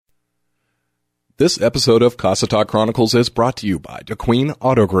This episode of Casa Talk Chronicles is brought to you by DeQueen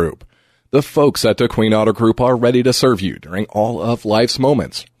Auto Group. The folks at DeQueen Auto Group are ready to serve you during all of life's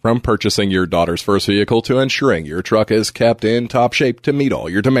moments, from purchasing your daughter's first vehicle to ensuring your truck is kept in top shape to meet all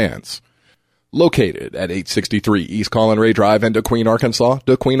your demands. Located at 863 East Collin Ray Drive in DeQueen, Arkansas,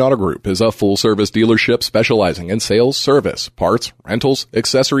 DeQueen Auto Group is a full-service dealership specializing in sales, service, parts, rentals,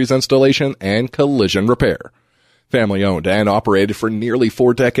 accessories installation, and collision repair. Family-owned and operated for nearly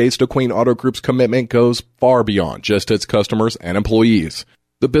 4 decades, DeQueen Auto Group's commitment goes far beyond just its customers and employees.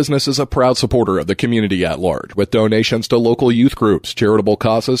 The business is a proud supporter of the community at large, with donations to local youth groups, charitable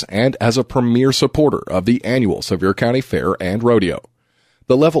causes, and as a premier supporter of the annual Sevier County Fair and Rodeo.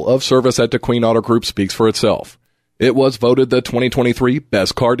 The level of service at DeQueen Auto Group speaks for itself. It was voted the 2023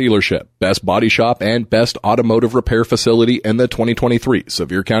 Best Car Dealership, Best Body Shop, and Best Automotive Repair Facility in the 2023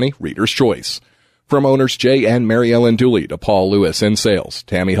 Sevier County Reader's Choice. From owners Jay and Mary Ellen Dooley to Paul Lewis in sales,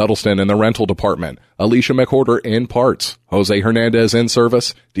 Tammy Huddleston in the rental department, Alicia McWhorter in parts, Jose Hernandez in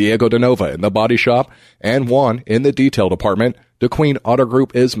service, Diego DeNova in the body shop, and Juan in the detail department, DeQueen Auto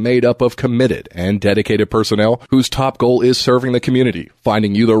Group is made up of committed and dedicated personnel whose top goal is serving the community,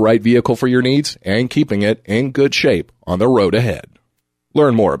 finding you the right vehicle for your needs, and keeping it in good shape on the road ahead.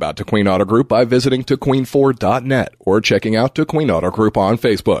 Learn more about DeQueen Auto Group by visiting DeQueen4.net or checking out DeQueen Auto Group on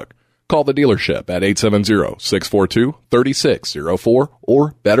Facebook. Call the dealership at 870-642-3604,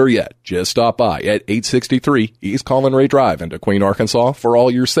 or better yet, just stop by at 863 East Collin Ray Drive in DeQueen, Arkansas for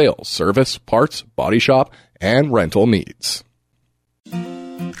all your sales, service, parts, body shop, and rental needs.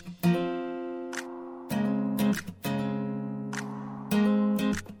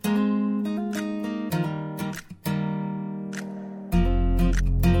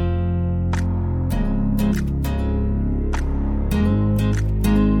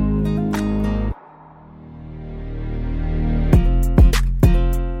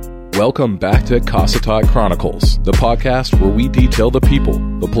 Welcome back to Casa Talk Chronicles, the podcast where we detail the people,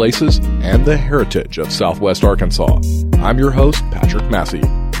 the places, and the heritage of Southwest Arkansas. I'm your host, Patrick Massey.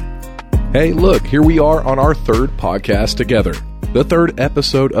 Hey, look, here we are on our third podcast together, the third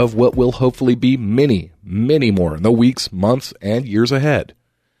episode of what will hopefully be many, many more in the weeks, months, and years ahead.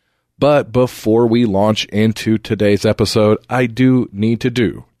 But before we launch into today's episode, I do need to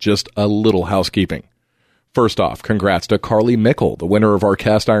do just a little housekeeping. First off, congrats to Carly Mickle, the winner of our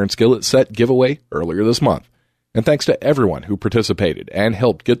cast iron skillet set giveaway earlier this month. And thanks to everyone who participated and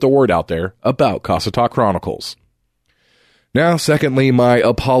helped get the word out there about Casa Talk Chronicles. Now, secondly, my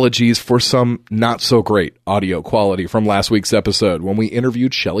apologies for some not-so-great audio quality from last week's episode when we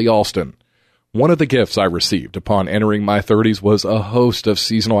interviewed Shelly Alston. One of the gifts I received upon entering my 30s was a host of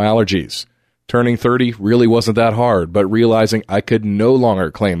seasonal allergies. Turning 30 really wasn't that hard, but realizing I could no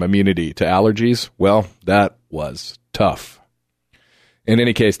longer claim immunity to allergies, well, that was tough. In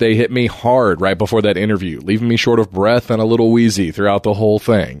any case, they hit me hard right before that interview, leaving me short of breath and a little wheezy throughout the whole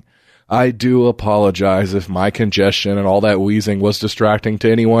thing. I do apologize if my congestion and all that wheezing was distracting to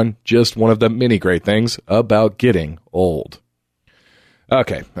anyone, just one of the many great things about getting old.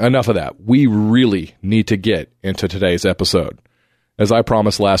 Okay, enough of that. We really need to get into today's episode. As I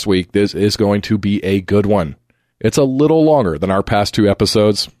promised last week, this is going to be a good one. It's a little longer than our past 2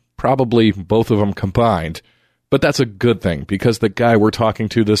 episodes, probably both of them combined, but that's a good thing because the guy we're talking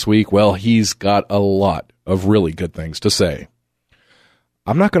to this week, well, he's got a lot of really good things to say.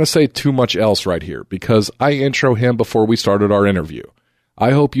 I'm not going to say too much else right here because I intro him before we started our interview. I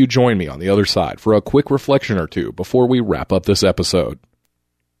hope you join me on the other side for a quick reflection or two before we wrap up this episode.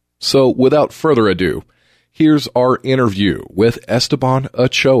 So, without further ado, here's our interview with Esteban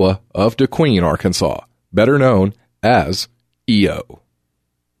Ochoa of DeQueen, Arkansas, better known as EO.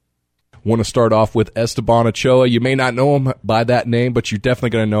 Want to start off with Esteban Ochoa. You may not know him by that name, but you're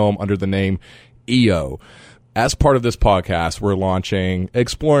definitely going to know him under the name EO. As part of this podcast, we're launching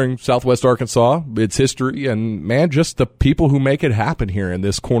Exploring Southwest Arkansas, its history, and, man, just the people who make it happen here in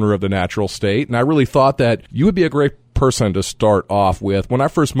this corner of the natural state. And I really thought that you would be a great person to start off with. When I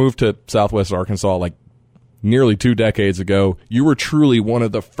first moved to Southwest Arkansas, nearly 2 decades ago, you were truly one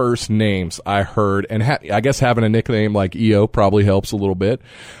of the first names I heard, and I guess having a nickname like EO probably helps a little bit.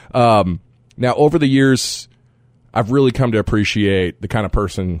 Now, over the years, I've really come to appreciate the kind of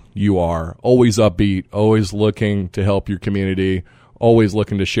person you are. Always upbeat, always looking to help your community, always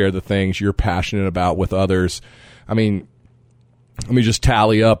looking to share the things you're passionate about with others. I mean, let me just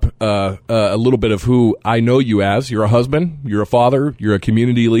tally up a little bit of who I know you as. You're a husband, you're a father, you're a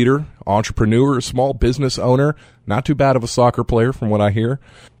community leader, entrepreneur, small business owner, not too bad of a soccer player from what I hear.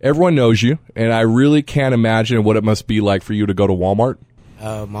 Everyone knows you, and I really can't imagine what it must be like for you to go to Walmart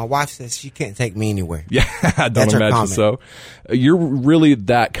My wife says she can't take me anywhere. Yeah, I don't imagine so. You're really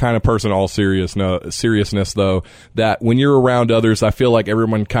that kind of person, all seriousness, though, that when you're around others, I feel like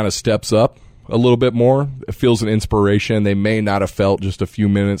everyone kind of steps up a little bit more. It feels an inspiration they may not have felt just a few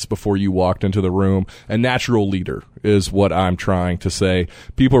minutes before you walked into the room. A natural leader is what I'm trying to say.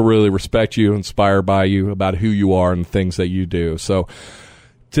 People really respect you, inspired by you, about who you are and the things that you do. So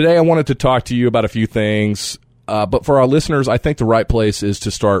today I wanted to talk to you about a few things. But for our listeners, I think the right place is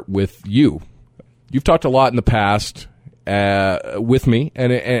to start with you. You've talked a lot in the past with me,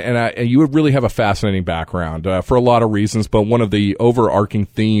 and you would really have a fascinating background for a lot of reasons. But one of the overarching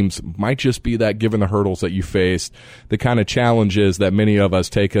themes might just be that, given the hurdles that you faced, the kind of challenges that many of us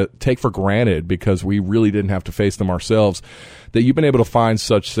take for granted because we really didn't have to face them ourselves, that you've been able to find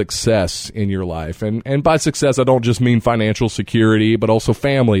such success in your life. And by success, I don't just mean financial security, but also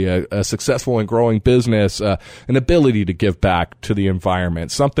family, a successful and growing business, an ability to give back to the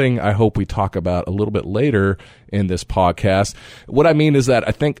environment, something I hope we talk about a little bit later in this podcast. What I mean is that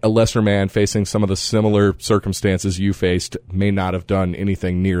I think a lesser man facing some of the similar circumstances you faced may not have done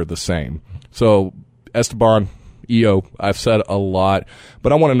anything near the same. So, Esteban, EO, I've said a lot,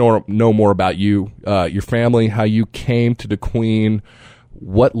 but I want to know more about you, your family, how you came to DeQueen,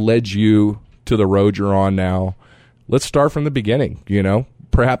 what led you to the road you're on now. Let's start from the beginning,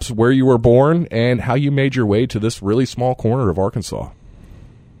 perhaps where you were born and how you made your way to this really small corner of Arkansas.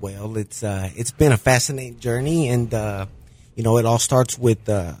 Well, it's been a fascinating journey, and it all starts with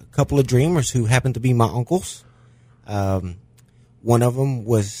a couple of dreamers who happen to be my uncles. One of them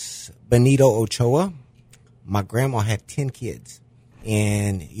was Benito Ochoa. My grandma had 10 kids,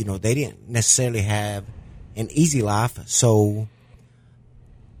 and they didn't necessarily have an easy life. So,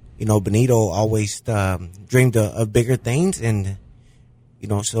 Benito always dreamed of bigger things, and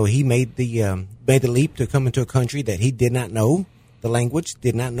so he made the leap to come into a country that he did not know the language,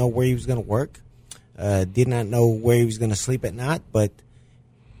 did not know where he was going to work, did not know where he was going to sleep at night, but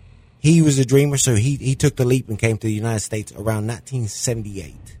he was a dreamer, so he took the leap and came to the United States around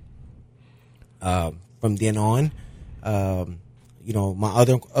 1978. From then on, my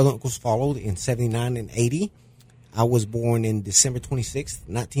other uncles followed in 79 and 80. I was born in December 26th,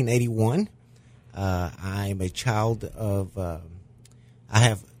 1981. I'm a child of, I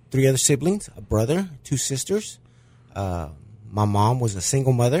have 3 other siblings, a brother, 2 sisters. My mom was a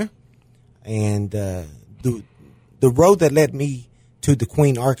single mother, and the road that led me to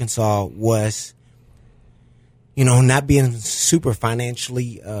DeQueen, Arkansas was, not being super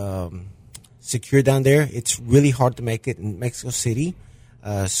financially secure down there. It's really hard to make it in Mexico City.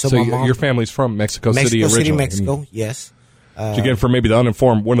 So your family's from Mexico City originally? Mexico, yes. Again, for maybe the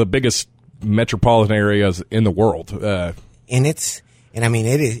uninformed, one of the biggest metropolitan areas in the world. It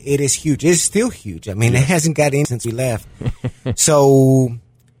is huge. It's still huge. It hasn't got in since we left. So,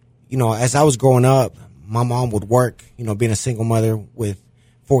 as I was growing up, my mom would work, being a single mother with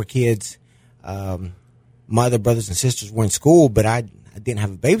 4 kids. My other brothers and sisters were in school, but I didn't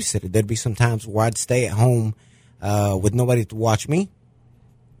have a babysitter. There'd be some times where I'd stay at home with nobody to watch me.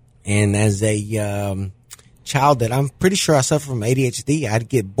 And as a child that I'm pretty sure I suffer from ADHD, I'd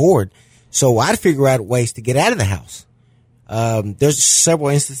get bored. So I'd figure out ways to get out of the house. There's several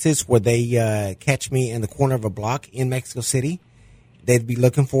instances where they catch me in the corner of a block in Mexico City. They'd be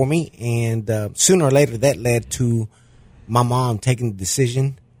looking for me, and sooner or later that led to my mom taking the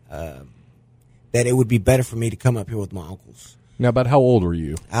decision that it would be better for me to come up here with my uncles. Now, about how old were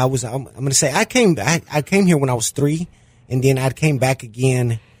you? I'm going to say I came here when I was 3, and then I came back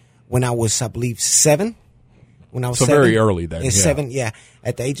again when I was, I believe, 7. When I was 7, very early then. 7, yeah.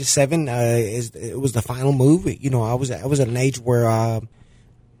 At the age of 7, it was the final move. I was at an age where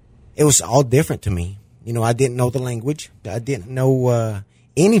it was all different to me. I didn't know the language. I didn't know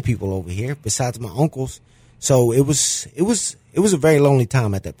any people over here besides my uncles. So it was a very lonely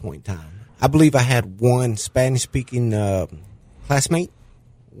time at that point in time. I believe I had one Spanish-speaking classmate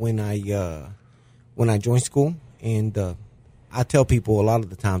when I joined school, and I tell people a lot of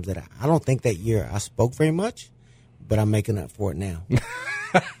the times that I don't think that year I spoke very much, but I'm making up for it now.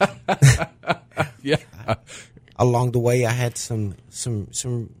 Yeah. Along the way, I had some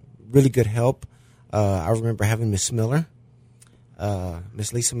really good help. I remember having Miss Miller.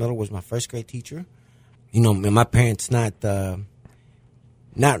 Miss Lisa Miller was my first grade teacher. My parents not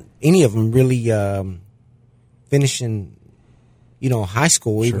any of them really finishing, high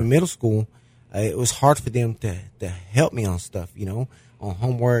school, Sure. even middle school. It was hard for them to help me on stuff, on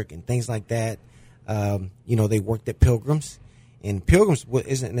homework and things like that. They worked at Pilgrims, and Pilgrims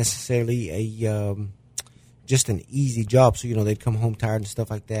isn't necessarily just an easy job. So, they'd come home tired and stuff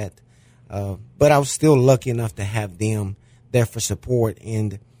like that. But I was still lucky enough to have them there for support.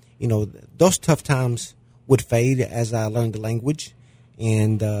 And, you know, those tough times would fade as I learned the language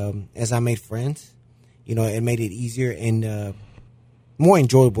and as I made friends. You know, it made it easier and more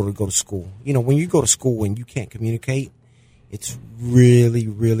enjoyable to go to school. You know, when you go to school and you can't communicate, it's really,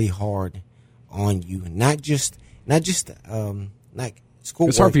 really hard on you. Not just like school.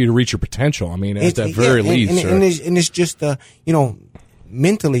 It's hard for you to reach your potential. I mean, at the very least. And it's just, you know,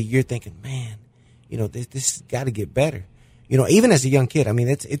 mentally you're thinking, man, you know, this got to get better. You know, even as a young kid, I mean,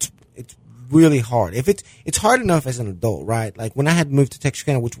 it's really hard. If it's hard enough as an adult, right? Like when I had to move to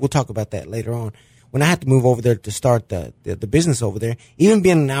Texarkana, which we'll talk about that later on. When I had to move over there to start the business over there, even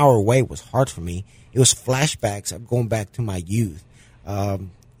being an hour away was hard for me. It was flashbacks of going back to my youth. And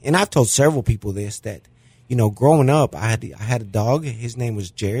I've told several people this, that, you know, growing up, I had a dog. His name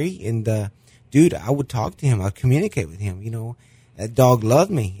was Jerry. And, dude, I would talk to him. I'd communicate with him. You know, that dog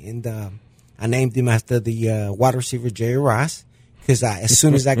loved me. And I named him after the wide receiver Jerry Rice. Because as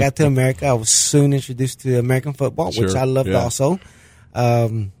soon as I got to America, I was soon introduced to American football, which I loved also.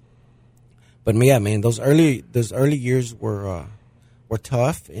 But yeah, man, those early years were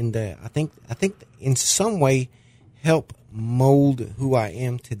tough, and I think in some way help mold who I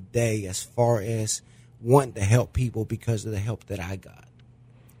am today as far as wanting to help people because of the help that I got.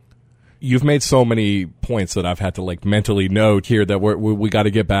 You've made so many points that I've had to like mentally note here that we got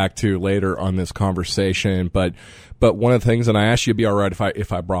to get back to later on this conversation. But one of the things, and I asked you to be all right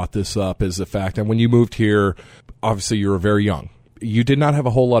if I brought this up, is the fact that when you moved here, obviously you were very young. You did not have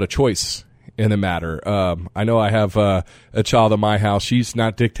a whole lot of choice in the matter. I know I have a child in my house. She's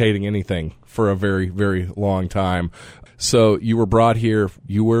not dictating anything for a very, very long time. So you were brought here.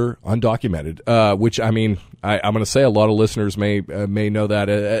 You were undocumented, which, I mean, I'm going to say a lot of listeners may know that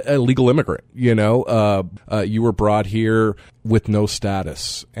a legal immigrant. You know, you were brought here with no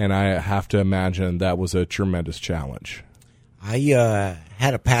status, and I have to imagine that was a tremendous challenge. I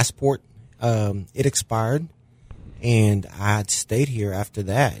had a passport. It expired, and I had stayed here after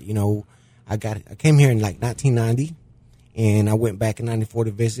that. You know, I came here in like 1990, and I went back in '94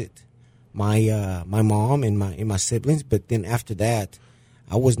 to visit my mom and my siblings. But then after that,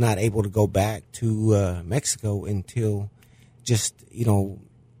 I was not able to go back to Mexico until just, you know,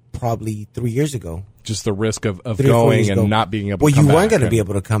 probably 3 years ago. Just the risk of going and not being able to come back. Well, you weren't going to be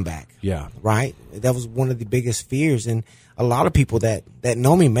able to come back. Yeah. Right? That was one of the biggest fears. And a lot of people that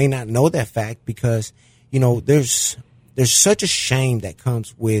know me may not know that fact because, you know, there's such a shame that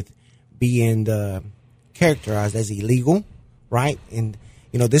comes with being characterized as illegal, right? And,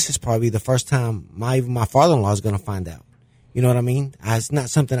 you know, this is probably the first time my father-in-law is going to find out. You know what I mean? It's not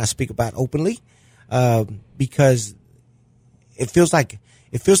something I speak about openly because it feels like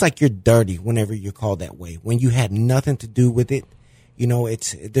you're dirty whenever you're called that way. When you had nothing to do with it, you know,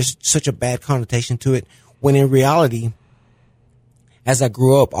 there's such a bad connotation to it. When in reality, as I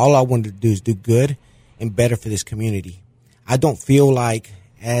grew up, all I wanted to do is do good and better for this community. I don't feel like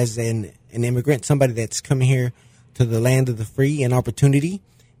as an immigrant, somebody that's coming here to the land of the free and opportunity,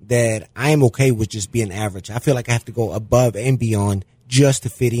 that I am okay with just being average. I feel like I have to go above and beyond just to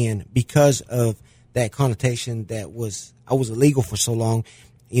fit in because of that connotation that I was illegal for so long.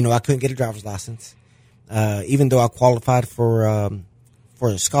 You know, I couldn't get a driver's license. Even though I qualified for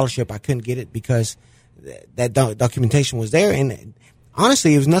a scholarship, I couldn't get it because that documentation was there. And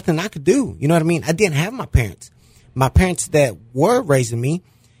honestly, it was nothing I could do. You know what I mean? I didn't have my parents. My parents that were raising me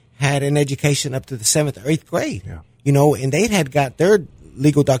had an education up to the 7th or 8th grade. Yeah. You know, and they had got their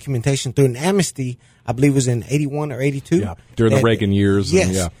legal documentation through an amnesty, I believe it was in 81 or 82. Yeah, during the Reagan years. Yes.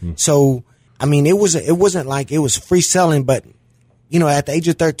 And, yeah. So, I mean, it wasn't like it was free selling, but, you know, at the age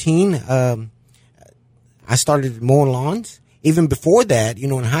of 13, I started mowing lawns. Even before that, you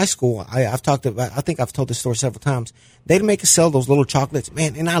know, in high school, I think I've told this story several times. They'd make us sell those little chocolates,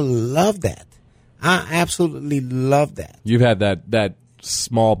 man, and I love that. I absolutely love that. You've had that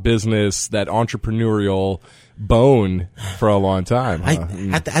small business, that entrepreneurial bone for a long time.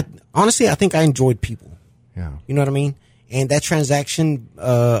 Huh? Honestly, I think I enjoyed people. Yeah. You know what I mean? And that transaction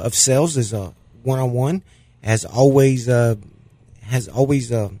of sales is a one-on-one has always you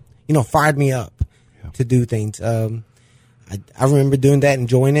know, fired me up to do things. I remember doing that,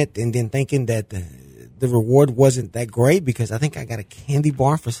 enjoying it, and then thinking that the reward wasn't that great because I think I got a candy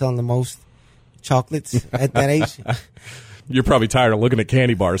bar for selling the most chocolates at that age. You're probably tired of looking at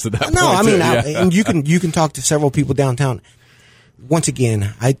candy bars at that point. No, I mean, and you can talk to several people downtown. Once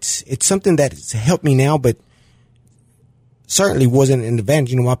again, it's something that's helped me now, but certainly wasn't an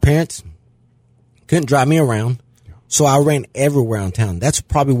advantage. You know, my parents couldn't drive me around, so I ran everywhere in town. That's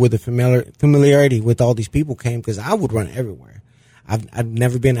probably where the familiarity with all these people came because I would run everywhere. I've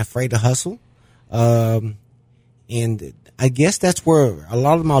never been afraid to hustle, and And I guess that's where a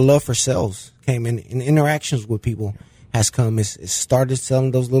lot of my love for sales came in, and interactions with people has come. Is started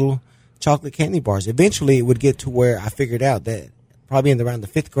selling those little chocolate candy bars. Eventually, it would get to where I figured out that probably in around the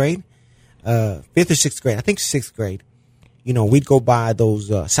fifth or sixth grade, I think sixth grade, we'd go buy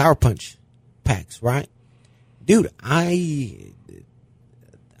those Sour Punch packs, right? Dude, I'm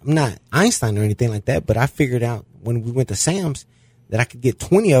not Einstein or anything like that, but I figured out when we went to Sam's that I could get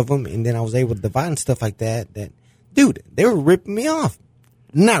 20 of them, and then I was able to divide and stuff like that, dude, they were ripping me off.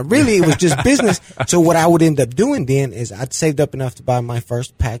 Not really. It was just business. So what I would end up doing then is I'd saved up enough to buy my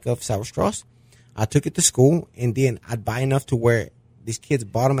first pack of Sour Straws. I took it to school, and then I'd buy enough to where these kids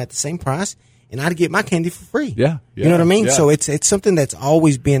bought them at the same price, and I'd get my candy for free. Yeah. You know what I mean? Yeah. So it's something that's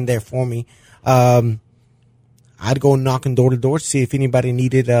always been there for me. I'd go knocking door to door to see if anybody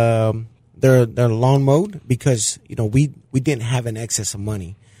needed their lawn mowed, because we didn't have an excess of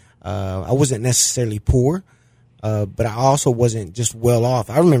money. I wasn't necessarily poor. But I also wasn't just well off.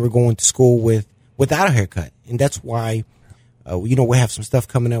 I remember going to school without a haircut, and that's why, we have some stuff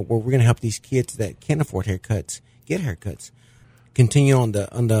coming up where we're going to help these kids that can't afford haircuts get haircuts. Continue on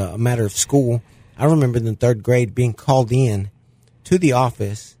the matter of school. I remember in the third grade being called in to the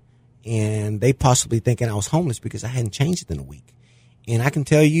office, and they possibly thinking I was homeless because I hadn't changed in a week. And I can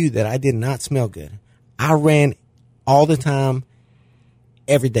tell you that I did not smell good. I ran all the time,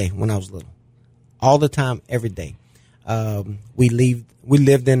 every day when I was little. All the time, every day. We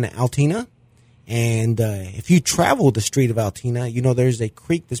lived in Altina, and if you travel the street of Altina, there's a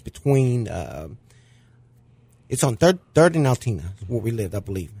creek that's between. It's on Third and Altina, where we lived, I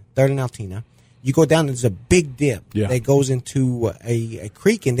believe. Third and Altina. You go down, there's a big dip that goes into a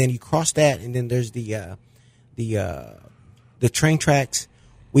creek, and then you cross that, and then there's the train tracks.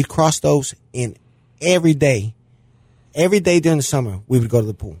 We'd cross those, and every day during the summer, we would go to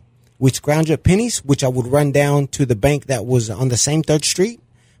the pool. We'd scrounge up pennies, which I would run down to the bank that was on the same 3rd Street,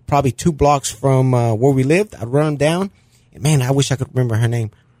 probably 2 blocks from where we lived. I'd run them down. And, man, I wish I could remember her name.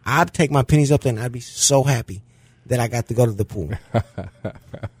 I'd take my pennies up there, and I'd be so happy that I got to go to the pool.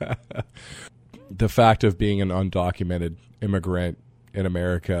 The fact of being an undocumented immigrant in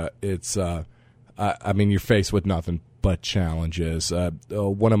America, it's, you're faced with nothing but challenges.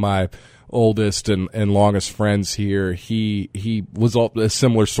 One of my oldest and longest friends here, he was a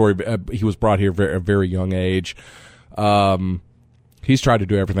similar story. He was brought here at a very young age. He's tried to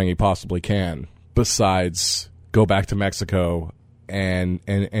do everything he possibly can besides go back to Mexico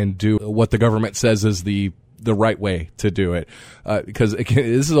and do what the government says is the right way to do it. Because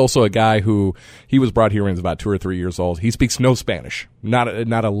this is also a guy who, he was brought here when he was about 2 or 3 years old. He speaks no Spanish, not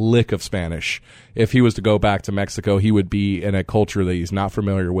a lick of Spanish. If he was to go back to Mexico, he would be in a culture that he's not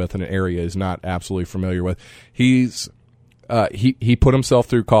familiar with, in an area he's not absolutely familiar with. He put himself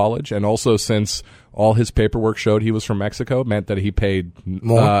through college, and also, since all his paperwork showed he was from Mexico, meant that he paid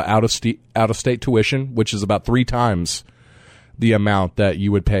out of state tuition, which is about 3 times the amount that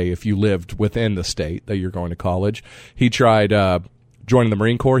you would pay if you lived within the state that you're going to college. He tried joining the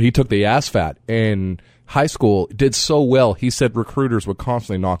Marine Corps. He took the ASVAB in high school, did so well. He said recruiters would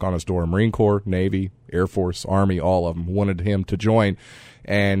constantly knock on his door. Marine Corps, Navy, Air Force, Army, all of them wanted him to join.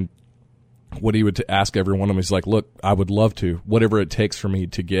 And what he would ask every one of them is like, look, I would love to, whatever it takes for me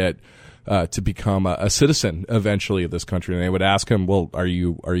to get to become a citizen eventually of this country. And they would ask him, well, are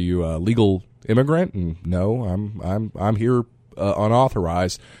you a legal immigrant? And no, I'm here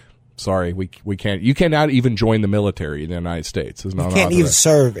unauthorized. Sorry, we can't. You cannot even join the military in the United States. It's not. You can't even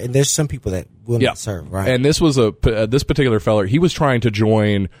serve, and there's some people that will not serve, right? And this was this particular feller. He was trying to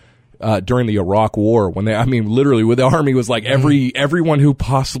join during the Iraq War, when literally, when the Army was like, everyone who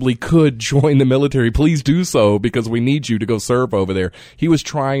possibly could join the military, please do so, because we need you to go serve over there. He was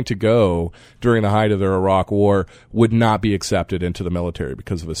trying to go during the height of the Iraq War, would not be accepted into the military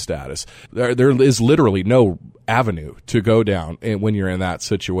because of his status. There is literally no avenue to go down when you're in that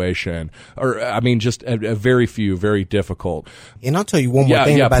situation, or just a very few, very difficult. And I'll tell you one more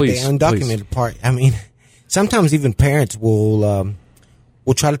thing about the undocumented part. Sometimes even parents will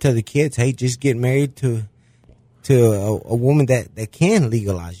try to tell the kids, hey, just get married to a woman that can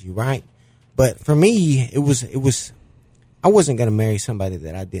legalize you, right? But for me, it was I wasn't going to marry somebody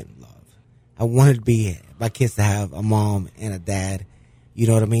that I didn't love. I wanted my kids to have a mom and a dad. You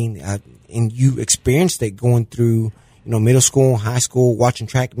know what I mean? And you experienced it going through, middle school, high school, watching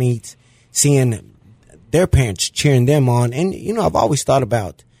track meets, seeing their parents cheering them on. And, I've always thought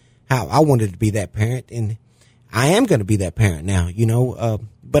about how I wanted to be that parent, and I am going to be that parent now,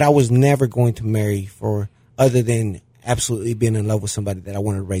 but I was never going to marry for other than absolutely being in love with somebody that I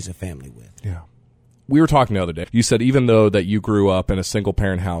wanted to raise a family with. Yeah. we were talking the other day. You said even though that you grew up in a single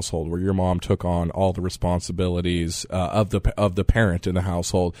parent household where your mom took on all the responsibilities of the parent in the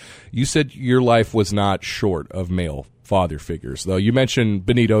household, you said your life was not short of male father figures. Though you mentioned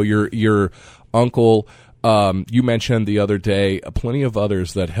Benito, your uncle. You mentioned the other day plenty of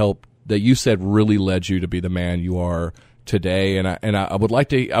others that helped, that you said really led you to be the man you are today, and I would like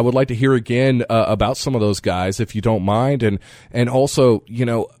to hear again about some of those guys, if you don't mind, and also, you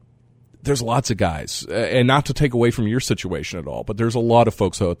know, there's lots of guys, and not to take away from your situation at all, but there's a lot of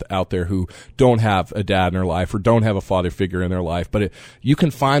folks out there who don't have a dad in their life or don't have a father figure in their life, but you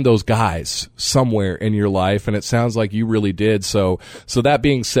can find those guys somewhere in your life, and it sounds like you really did. So that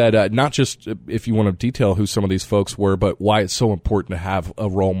being said, not just if you want to detail who some of these folks were, but why it's so important to have a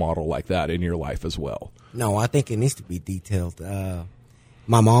role model like that in your life as well. No, I think it needs to be detailed.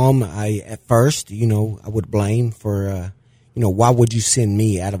 My mom, at first, you know, I would blame for, you know, why would you send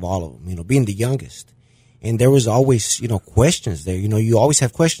me out of all of them, you know, being the youngest? And there was always, you know, questions there. You know, you always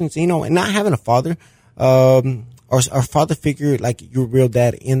have questions, you know, and not having a father or father figure like your real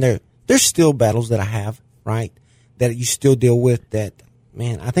dad in there. There's still battles that I have, right, that you still deal with that,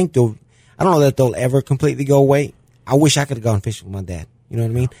 man, I think I don't know that they'll ever completely go away. I wish I could have gone fishing with my dad. You know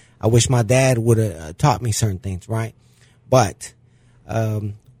what I mean? I wish my dad would have taught me certain things, right? But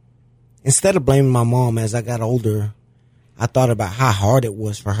instead of blaming my mom as I got older, I thought about how hard it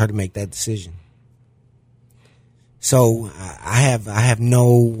was for her to make that decision. So I have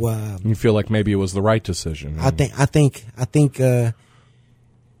no. You feel like maybe it was the right decision. I think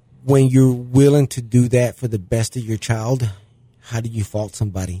when you're willing to do that for the best of your child, how do you fault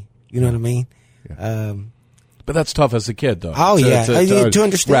somebody? You know what I mean? Yeah. But that's tough as a kid, though. Oh, to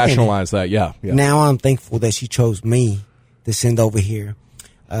understand. Rationalize that, yeah. Now I'm thankful that she chose me to send over here.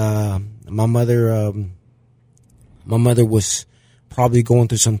 My mother was probably going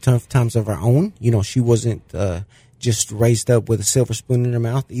through some tough times of her own. You know, she wasn't just raised up with a silver spoon in her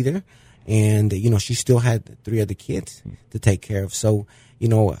mouth either. And, you know, she still had 3 other kids to take care of. So, you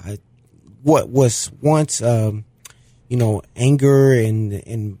know, what was once, you know, anger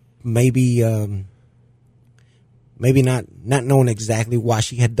and maybe not knowing exactly why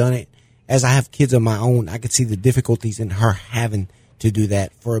she had done it. As I have kids of my own, I could see the difficulties in her having to do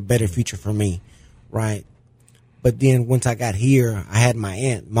that for a better future for me, right? But then once I got here, I had my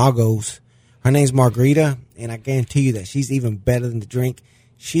aunt, Margot's. Her name's Margarita, and I guarantee you that she's even better than the drink.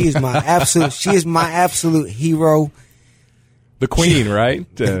 She is my absolute hero. The queen, right?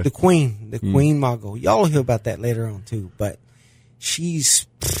 The queen Margot. Y'all will hear about that later on too, but she's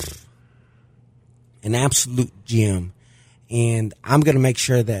an absolute gem, and I'm going to make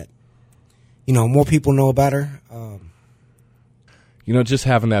sure that, you know, more people know about her. You know, just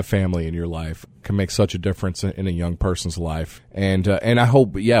having that family in your life can make such a difference in a young person's life. And I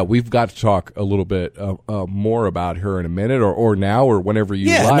hope, we've got to talk a little bit more about her in a minute or now or whenever you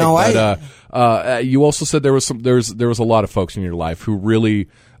like. No, but you also said there was a lot of folks in your life who really,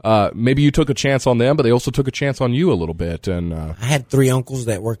 maybe you took a chance on them, but they also took a chance on you a little bit. And I had 3 uncles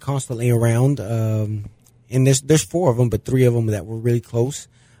that were constantly around, and there's 4 of them, but 3 of them that were really close.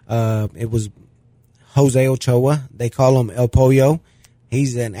 It was Jose Ochoa. They call him El Pollo.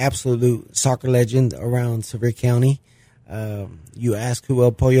 He's an absolute soccer legend around Sevier County. You ask who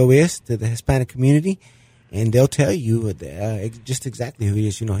El Pollo is to the Hispanic community, and they'll tell you just exactly who he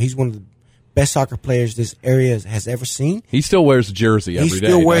is. You know, he's one of the best soccer players this area has ever seen. He still wears a jersey every day.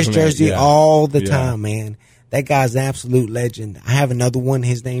 He still wears jersey all the time, man. That guy's an absolute legend. I have another one.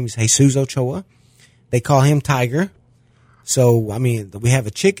 His name is Jesus Ochoa. They call him Tiger. So, I mean, we have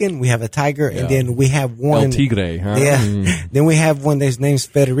a chicken, we have a tiger, and then we have one. El Tigre, huh? Yeah. Then we have one that's named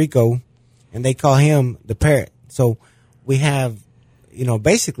Federico, and they call him the parrot. So we have, you know,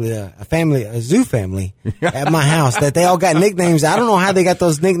 basically a family, a zoo family at my house that they all got nicknames. I don't know how they got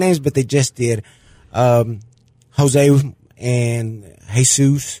those nicknames, but they just did. Jose and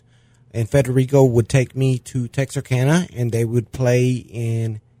Jesus and Federico would take me to Texarkana, and they would play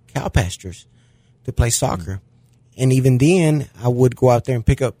in cow pastures to play soccer. And even then, I would go out there and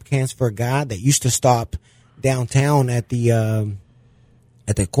pick up cans for a guy that used to stop downtown at the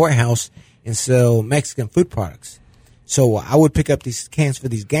courthouse and sell Mexican food products. So I would pick up these cans for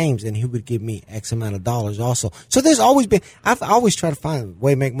these games, and he would give me X amount of dollars also. So there's always been, I've always tried to find a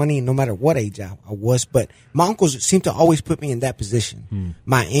way to make money no matter what age I was. But my uncles seem to always put me in that position.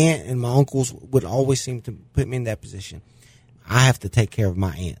 My aunt and my uncles would always seem to put me in that position. I have to take care of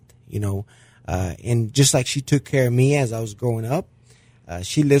my aunt, you know. And just like she took care of me as I was growing up,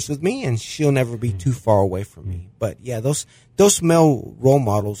 she lives with me, and she'll never be too far away from me. But yeah, those male role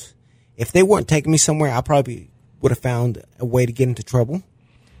models, if they weren't taking me somewhere, I probably would have found a way to get into trouble.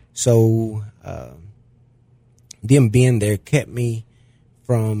 So them being there kept me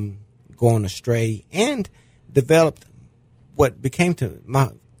from going astray and developed what became to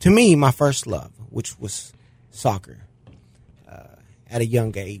me my first love, which was soccer. At a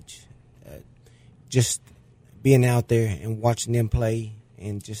young age, just being out there and watching them play,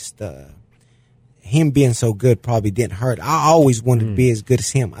 and just him being so good probably didn't hurt. I always wanted to be as good as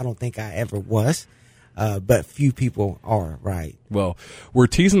him. I don't think I ever was, but few people are, right? Well, we're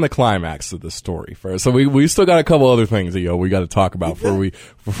teasing the climax of the story first, so we still got a couple other things that we got to talk about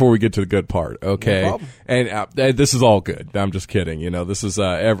before we get to the good part. Okay, no and this is all good. I'm just kidding. This is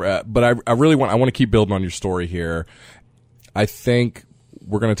but I really want to keep building on your story here. I think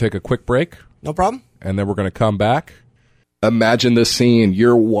we're going to take a quick break. No problem. And then we're going to come back. Imagine this scene.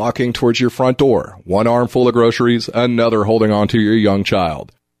 You're walking towards your front door, one arm full of groceries, another holding on to your young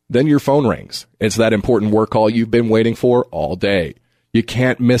child. Then your phone rings. It's that important work call you've been waiting for all day. You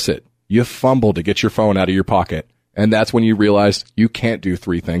can't miss it. You fumble to get your phone out of your pocket. And that's when you realize you can't do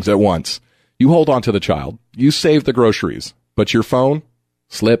three things at once. You hold on to the child. You save the groceries. But your phone?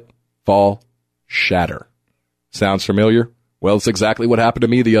 Slip, fall, shatter. Sounds familiar? Well, it's exactly what happened to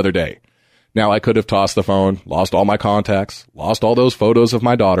me the other day. Now, I could have tossed the phone, lost all my contacts, lost all those photos of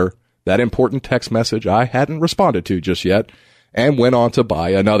my daughter, that important text message I hadn't responded to just yet, and went on to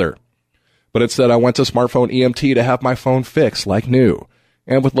buy another. But instead, I went to Smartphone EMT to have my phone fixed like new.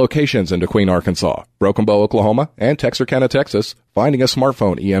 And with locations in DeQueen, Arkansas, Broken Bow, Oklahoma, and Texarkana, Texas, finding a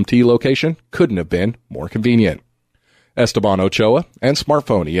Smartphone EMT location couldn't have been more convenient. Esteban Ochoa and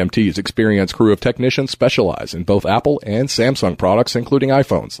Smartphone EMT's experienced crew of technicians specialize in both Apple and Samsung products, including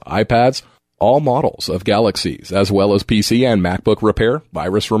iPhones, iPads, all models of Galaxies, as well as PC and MacBook repair,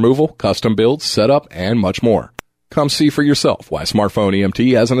 virus removal, custom builds, setup, and much more. Come see for yourself why Smartphone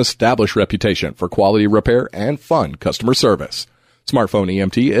EMT has an established reputation for quality repair and fun customer service. Smartphone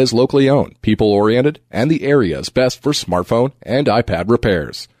EMT is locally owned, people-oriented, and the area's best for smartphone and iPad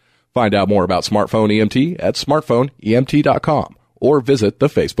repairs. Find out more about Smartphone EMT at smartphoneemt.com or visit the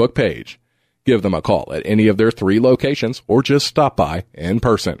Facebook page. Give them a call at any of their 3 locations or just stop by in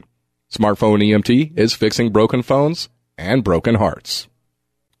person. Smartphone EMT is fixing broken phones and broken hearts.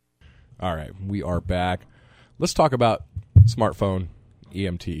 All right, we are back. Let's talk about Smartphone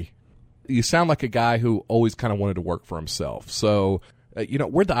EMT. You sound like a guy who always kind of wanted to work for himself. So,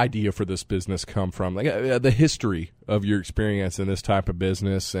 where'd the idea for this business come from? Like, the history of your experience in this type of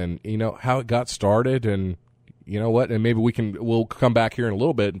business, and how it got started, and and maybe we'll come back here in a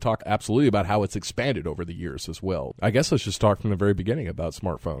little bit and talk absolutely about how it's expanded over the years as well. I guess let's just start from the very beginning about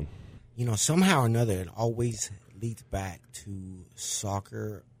Smartphone. Somehow or another, it always leads back to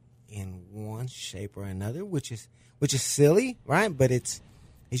soccer in one shape or another, which is silly, right? But it's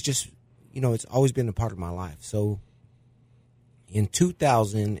just it's always been a part of my life. So in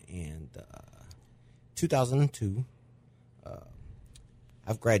 2002,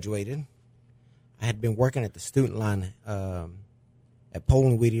 I've graduated. I had been working at the student line at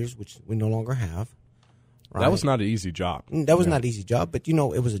Poland Whittier's, which we no longer have. Right? That was not an easy job. That was not an easy job, but,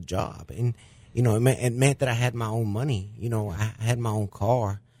 it was a job. And, it meant that I had my own money. I had my own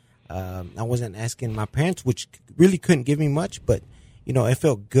car. I wasn't asking my parents, which really couldn't give me much, but, it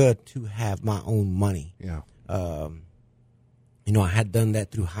felt good to have my own money. Yeah. I had done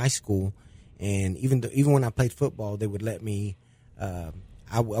that through high school, and even when I played football, they would let me. I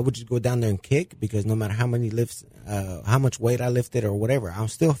would just go down there and kick, because no matter how much weight I lifted or whatever, I'm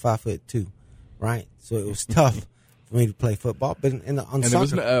still 5'2", right? So it was tough for me to play football. But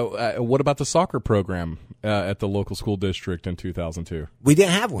what about the soccer program at the local school district in 2002? We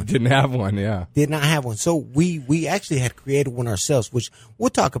didn't have one. Didn't have one, yeah. Did not have one. So we actually had created one ourselves, which we'll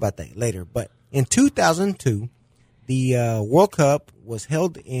talk about that later. But in 2002. The World Cup was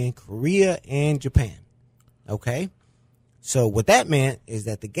held in Korea and Japan, okay? So what that meant is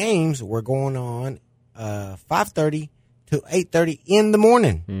that the games were going on 5:30 to 8:30 in the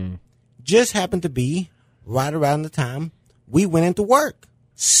morning. Just happened to be right around the time we went into work.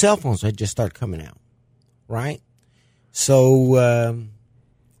 Cell phones had just started coming out, right? So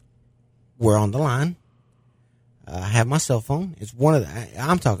we're on the line. I have my cell phone. It's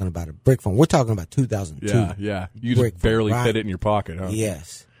I'm talking about a brick phone. We're talking about 2002. Yeah. You just barely fit it in your pocket, huh?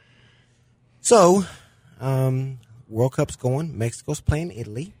 Yes. So, World Cup's going. Mexico's playing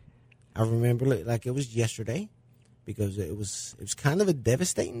Italy. I remember it like it was yesterday, because it was kind of a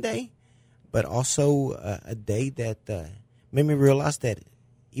devastating day, but also a day that made me realize that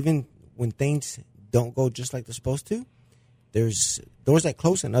even when things don't go just like they're supposed to, there's doors that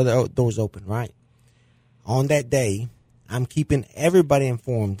close and other doors open, right? On that day, I'm keeping everybody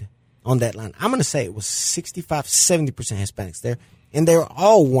informed on that line. I'm going to say it was 65, 70% Hispanics there, and they were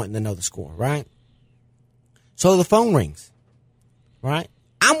all wanting to know the score, right? So the phone rings, right?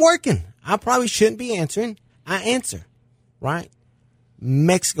 I'm working. I probably shouldn't be answering. I answer, right?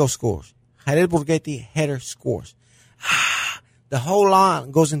 Mexico scores. Javier Borghetti header scores. The whole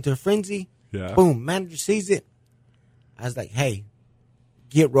line goes into a frenzy. Yeah. Boom. Manager sees it. I was like, hey,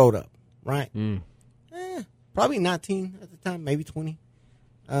 get rolled up, right? Probably 19 at the time, maybe 20.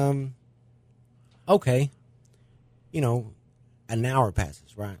 Okay. You know, an hour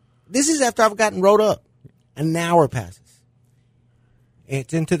passes, right? This is after I've gotten rolled up. An hour passes.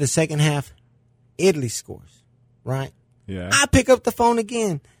 It's into the second half. Italy scores, right? Yeah. I pick up the phone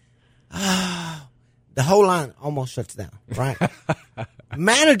again. The whole line almost shuts down, right?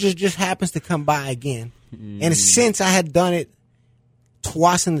 Manager just happens to come by again. And since I had done it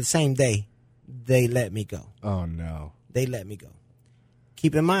twice in the same day, they let me go. Oh, no. They let me go.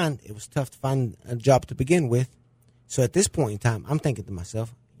 Keep in mind, it was tough to find a job to begin with. So at this point in time, I'm thinking to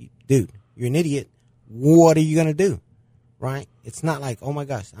myself, dude, you're an idiot. What are you going to do? Right? It's not like, oh, my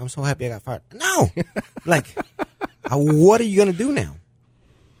gosh, I'm so happy I got fired. No. Like, what are you going to do now?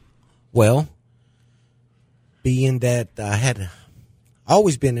 Well, being that I had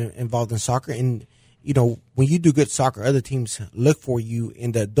always been involved in soccer, and, you know, when you do good soccer, other teams look for you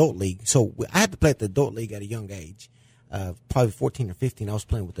in the adult league. So I had to play at the adult league at a young age, probably 14 or 15. I was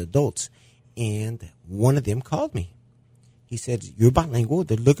playing with the adults, and one of them called me. He said, you're bilingual.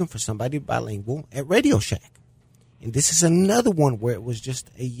 They're looking for somebody bilingual at Radio Shack. And this is another one where it was just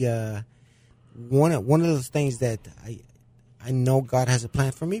a one of those things that I know God has a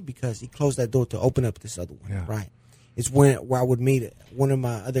plan for me, because he closed that door to open up this other one, right? It's where I would meet one of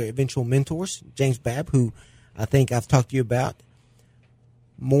my other eventual mentors, James Babb, who I think I've talked to you about.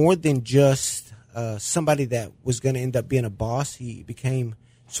 More than just somebody that was going to end up being a boss, he became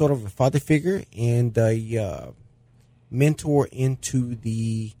sort of a father figure and a mentor into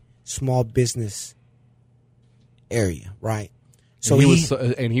the small business area, right? So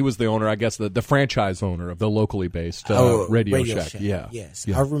he was the owner, I guess, the franchise owner of the locally based Radio Shack. Yeah. Yes.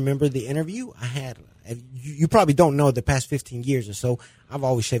 Yeah. I remember the interview I had. You probably don't know, the past 15 years or so, I've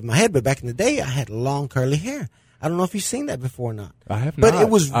always shaved my head, but back in the day, I had long curly hair. I don't know if you've seen that before or not. I have not. But it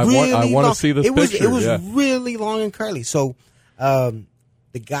was really I want to see this picture. It was really long and curly. So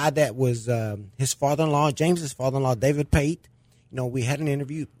the guy that was his father-in-law, James's father-in-law, David Pate, you know, we had an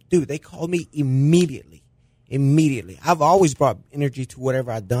interview. Dude, they called me immediately. I've always brought energy to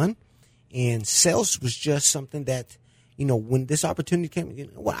whatever I've done, and sales was just something that, you know, when this opportunity came, you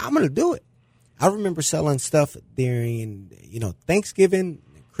know, well, I'm going to do it. I remember selling stuff during, you know, Thanksgiving,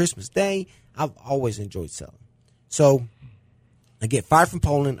 Christmas Day. I've always enjoyed selling. So I get fired from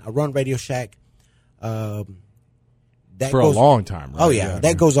Poland. I run Radio Shack. That for a long time, right? Oh, yeah,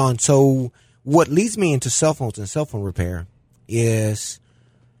 that goes on. So what leads me into cell phones and cell phone repair is,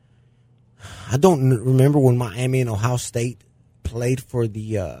 I don't remember when Miami and Ohio State played for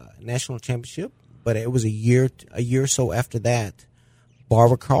the national championship, but it was a year or so after that.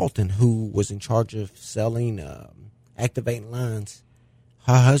 Barbara Carlton, who was in charge of selling activating lines,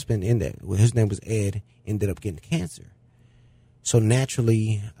 her husband, his name was Ed, ended up getting cancer. So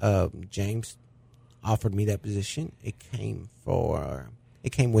naturally, James offered me that position. It came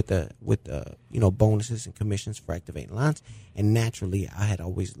with you know, bonuses and commissions for activating lines, and naturally, I had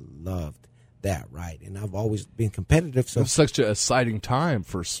always loved that, right? And I've always been competitive. So it's such an exciting time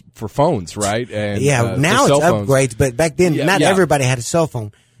for phones, right? And now it's upgrades, but back then not everybody had a cell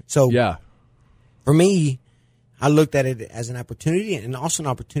phone. So for me, I looked at it as an opportunity, and also an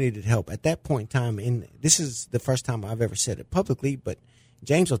opportunity to help. At that point in time, and this is the first time I've ever said it publicly, but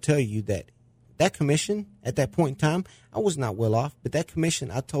James will tell you that commission at that point in time, I was not well off, but that commission,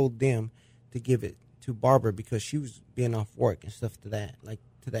 I told them to give it to Barbara because she was being off work and stuff to that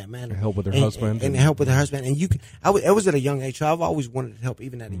matter. Help with her husband. And help with her husband. And it was at a young age, so I've always wanted to help,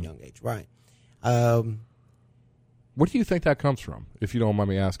 even at a young age, right? Where do you think that comes from, if you don't mind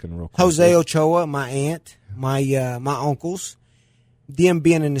me asking real quick? Jose Ochoa, my aunt, my uncles, them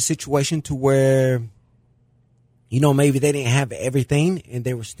being in a situation to where, you know, maybe they didn't have everything and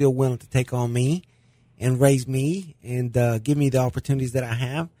they were still willing to take on me and raise me and give me the opportunities that I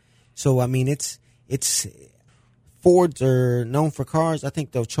have. So, I mean, it's Fords are known for cars. I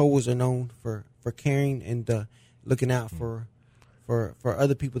think the Ochoas are known for caring and looking out for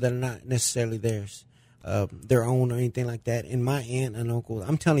other people that are not necessarily their own or anything like that. And my aunt and uncle,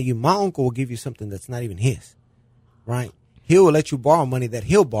 I'm telling you, my uncle will give you something that's not even his, right? He'll let you borrow money that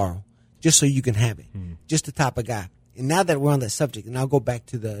he'll borrow just so you can have it. Just the type of guy. And now that we're on that subject, and I'll go back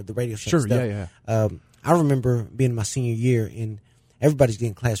to the Radio Shack stuff. Yeah. I remember being in my senior year, and everybody's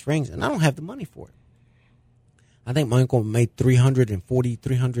getting class rings, and I don't have the money for it. I think my uncle made $300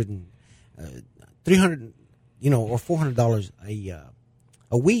 or $400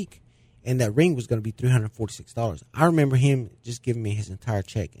 a week, and that ring was going to be $346. I remember him just giving me his entire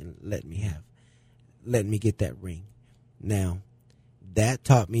check and letting me get that ring. Now, that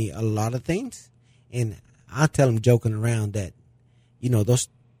taught me a lot of things, and I tell him joking around that, those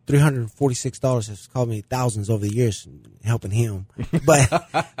 $346 has cost me thousands over the years helping him, but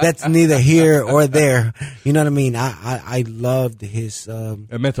that's neither here or there. You know what I mean? I loved his.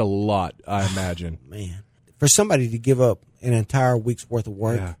 It meant a lot, I imagine. Man, for somebody to give up an entire week's worth of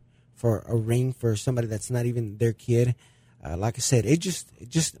work for a ring for somebody that's not even their kid, like I said, it just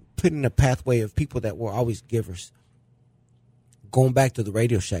put in a pathway of people that were always givers. Going back to the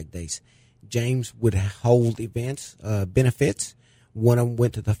Radio Shack days, James would hold events, benefits. One of them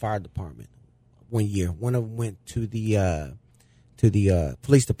went to the fire department one year. One of them went to the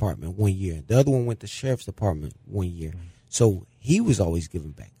police department one year. The other one went to sheriff's department one year. So he was always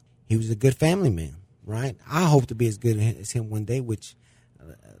giving back. He was a good family man, right? I hope to be as good as him one day, which,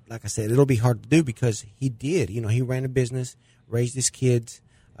 like I said, it'll be hard to do because he did. He ran a business, raised his kids,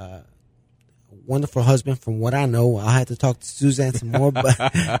 wonderful husband from what I know. I'll have to talk to Suzanne some more, but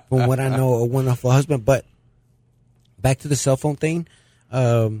from what I know, a wonderful husband. But back to the cell phone thing,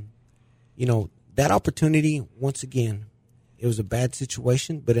 that opportunity, once again, it was a bad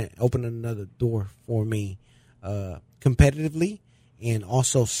situation, but it opened another door for me competitively and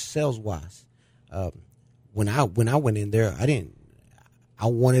also sales-wise. When I went in there, I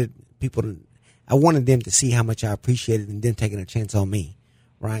wanted them to see how much I appreciated and them taking a chance on me,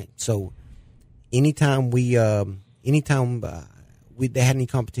 right? So anytime they had any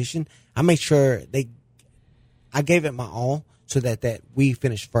competition, I made sure I gave it my all so that we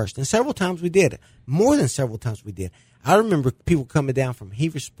finished first. And several times we did. More than several times we did. I remember people coming down from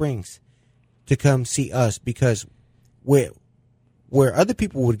Heber Springs to come see us because where other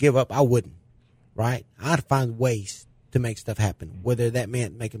people would give up, I wouldn't, right? I'd find ways to make stuff happen, whether that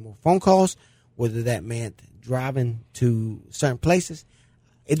meant making more phone calls, whether that meant driving to certain places.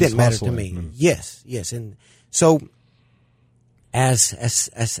 It didn't matter to me. Mm-hmm. Yes. And so as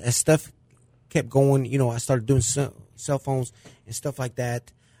stuff kept going, I started doing cell phones and stuff like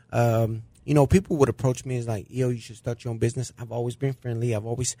that. People would approach me as like, yo, you should start your own business. I've always been friendly.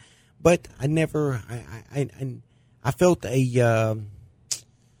 But I never, I felt I've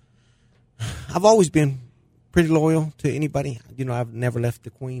always been pretty loyal to anybody. I've never left the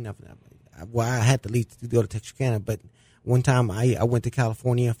Queen. I had to leave to go to Texarkana, but one time I went to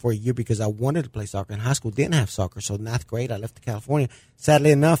California for a year because I wanted to play soccer. In high school, didn't have soccer, so ninth grade I left to California. Sadly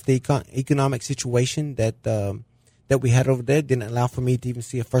enough, the economic situation that we had over there didn't allow for me to even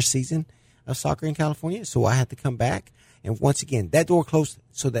see a first season of soccer in California, so I had to come back. And once again, that door closed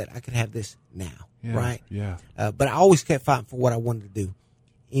so that I could have this now, right? Yeah. But I always kept fighting for what I wanted to do.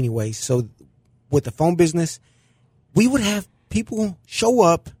 Anyway, so with the phone business, we would have people show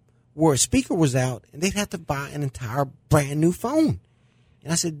up where a speaker was out, and they'd have to buy an entire brand new phone.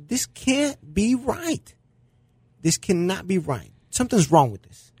 And I said, this can't be right. This cannot be right. Something's wrong with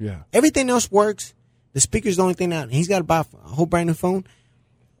this. Yeah. Everything else works. The speaker's the only thing out, and he's got to buy a whole brand new phone.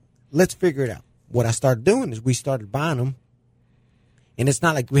 Let's figure it out. What I started doing is we started buying them, and it's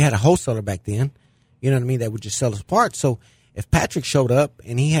not like we had a wholesaler back then, you know what I mean, that would just sell us parts. So if Patrick showed up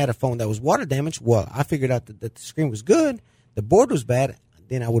and he had a phone that was water damaged, well, I figured out that the screen was good, the board was bad.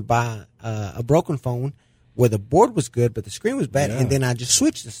 Then I would buy a broken phone where the board was good, but the screen was bad, and then I just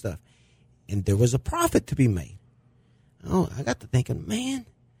switched the stuff. And there was a profit to be made. Oh, I got to thinking, man,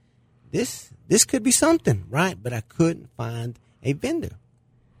 this could be something, right? But I couldn't find a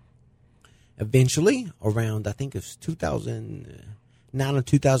Eventually, around, I think it was 2009 or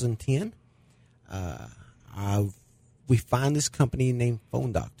 2010, we find this company named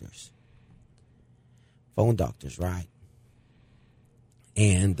Phone Doctors. Phone Doctors, right?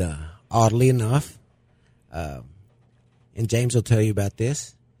 And oddly enough, and James will tell you about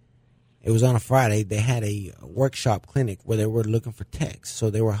this, it was on a Friday. They had a workshop clinic where they were looking for techs. So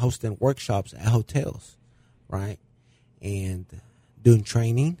they were hosting workshops at hotels, right? And doing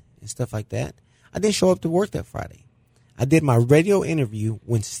training and stuff like that. I didn't show up to work that Friday. I did my radio interview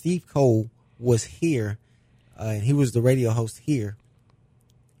when Steve Cole was here. And he was the radio host here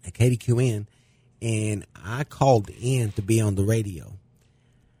at KDQN. And I called in to be on the radio.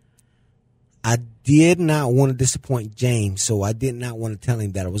 I did not want to disappoint James, so I did not want to tell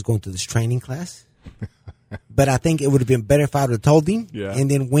him that I was going to this training class. But I think it would have been better if I would have told him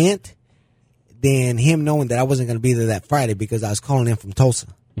and then went than him knowing that I wasn't going to be there that Friday because I was calling in from Tulsa.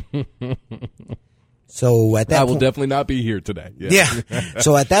 So at that I will definitely not be here today. Yeah.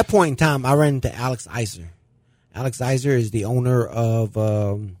 So at that point in time, I ran into Alex Iser. Alex Iser is the owner of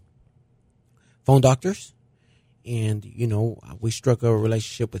Phone Doctors. And, we struck a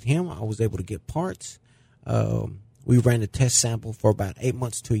relationship with him. I was able to get parts. We ran a test sample for about 8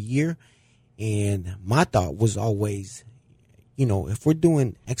 months to a year. And my thought was always, if we're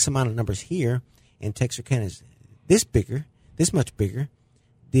doing X amount of numbers here and Texarkana is this much bigger,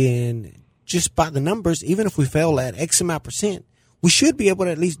 then just by the numbers, even if we fail at X amount percent, we should be able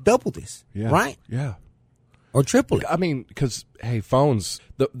to at least double this, right? Yeah. Or triple it. I mean, because, hey, phones,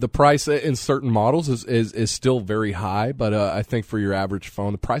 the price in certain models is still very high, but I think for your average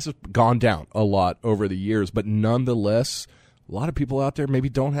phone, the price has gone down a lot over the years. But nonetheless, a lot of people out there maybe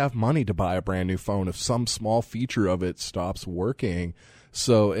don't have money to buy a brand new phone if some small feature of it stops working.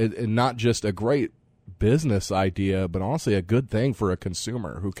 So it not just a great business idea, but honestly a good thing for a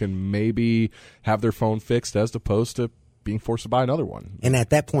consumer who can maybe have their phone fixed as opposed to being forced to buy another one. And at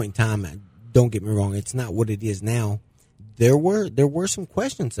that point in time, don't get me wrong, it's not what it is now. There were some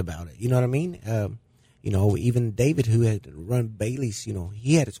questions about it. You know what I mean? Even David, who had run Bailey's,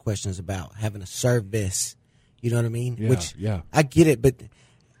 he had his questions about having a service. You know what I mean? Yeah. I get it, but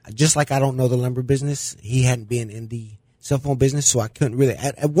just like I don't know the lumber business, he hadn't been in the cell phone business, so I couldn't really.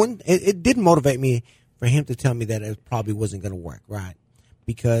 It did motivate me for him to tell me that it probably wasn't going to work, right?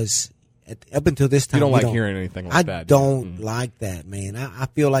 Because up until this time, you don't like hearing anything like that. I don't like that, man. I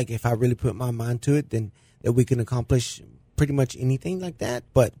feel like if I really put my mind to it, then that we can accomplish pretty much anything like that.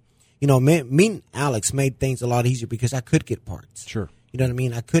 But me and Alex made things a lot easier because I could get parts. Sure. You know what I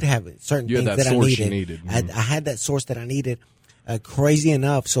mean? I could have certain things that I needed. You needed. I had that source that I needed. Crazy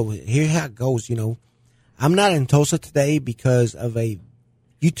enough. So here's how it goes. I'm not in Tulsa today because of a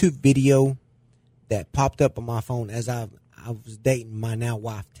YouTube video that popped up on my phone as I was dating my now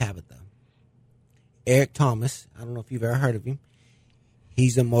wife Tabitha. Eric Thomas, I don't know if you've ever heard of him.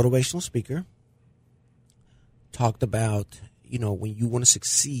 He's a motivational speaker. Talked about, when you want to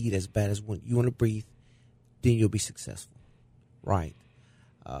succeed as bad as when you want to breathe, then you'll be successful, right?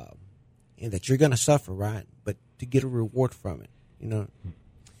 And that you're going to suffer, right? But to get a reward from it,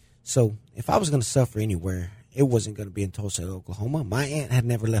 So if I was going to suffer anywhere, it wasn't going to be in Tulsa, Oklahoma. My aunt had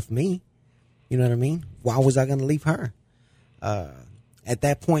never left me. You know what I mean? Why was I going to leave her? At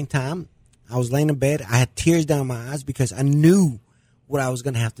that point in time, I was laying in bed. I had tears down my eyes because I knew what I was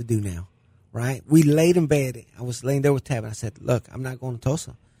going to have to do now, right? We laid in bed. I was laying there with Tab, and I said, look, I'm not going to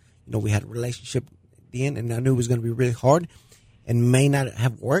Tulsa. We had a relationship at the end, and I knew it was going to be really hard and may not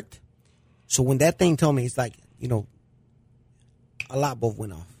have worked. So when that thing told me, it's like, a light bulb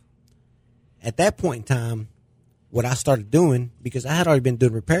went off. At that point in time, what I started doing, because I had already been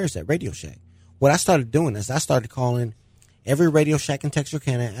doing repairs at Radio Shack, what I started doing is I started calling every Radio Shack in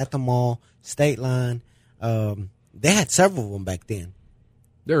Texarkana, at the mall, State Line. They had several of them back then.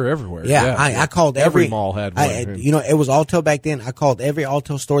 They're everywhere. Yeah, I called every mall had one. It was Altel back then. I called every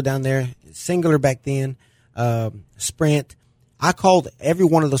Altel store down there, Singular back then, Sprint. I called every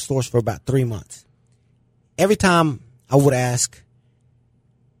one of the stores for about 3 months. Every time I would ask,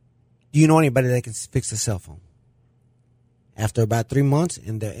 do you know anybody that can fix a cell phone? After about 3 months,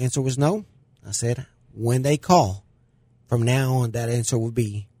 and the answer was no, I said, when they call, from now on, that answer would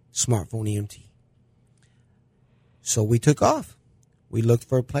be smartphone EMT. So we took off. We looked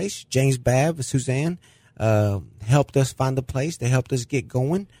for a place. James Babb and Suzanne helped us find the place. They helped us get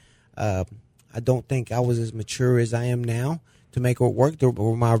going. I don't think I was as mature as I am now to make it work. They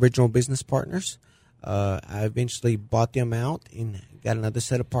were my original business partners. I eventually bought them out and got another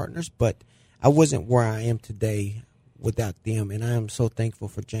set of partners, but I wasn't where I am today without them. And I am so thankful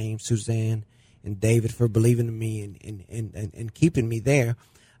for James, Suzanne, and David for believing in me and keeping me there.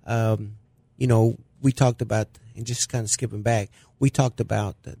 We talked about, and just kind of skipping back, we talked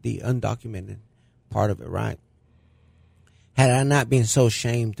about the undocumented part of it, right? Had I not been so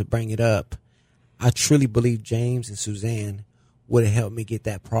ashamed to bring it up, I truly believe James and Suzanne would have helped me get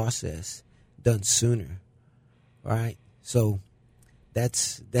that process done sooner, right? So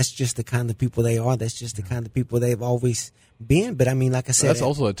that's just the kind of people they are. That's just the kind of people they've always been. But I mean, like I said, that's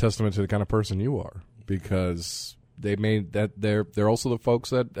also a testament to the kind of person you are, because they made that they're also the folks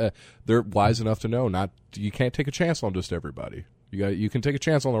that they're wise enough to know you can't take a chance on just everybody. You can take a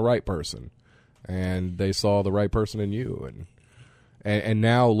chance on the right person, and they saw the right person in you. And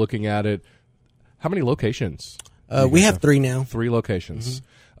now looking at it, how many locations? We have 3 now. 3 locations.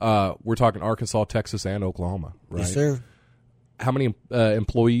 Mm-hmm. We're talking Arkansas, Texas, and Oklahoma, right? Yes, sir. How many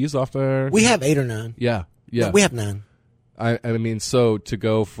employees off there? We have 8 or 9. Yeah. We have 9. I mean, so to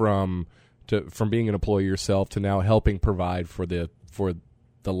go from being an employee yourself to now helping provide for the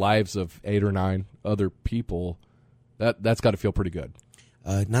lives of 8 or 9 other people, that's got to feel pretty good.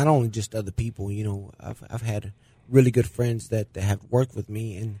 Not only just other people, I've had really good friends that have worked with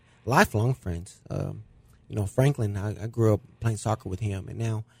me and lifelong friends. Franklin, I grew up playing soccer with him, and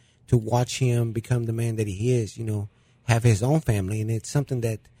now to watch him become the man that he is, have his own family, and it's something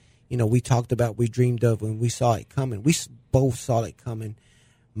that, we talked about, we dreamed of, and we saw it coming. We both saw it coming.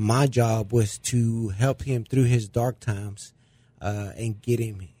 My job was to help him through his dark times and get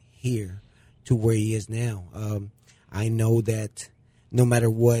him here to where he is now. I know that no matter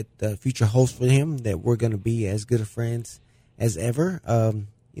what the future holds for him, that we're going to be as good of friends as ever.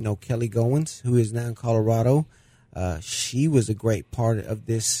 Kelly Goins, who is now in Colorado, she was a great part of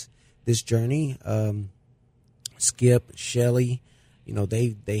this journey. Skip, Shelly,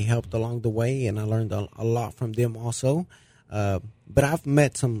 they helped along the way, and I learned a lot from them also. But I've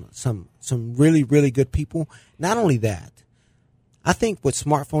met some really, really good people. Not only that, I think what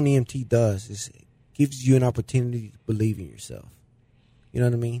Smartphone EMT does is it gives you an opportunity to believe in yourself. You know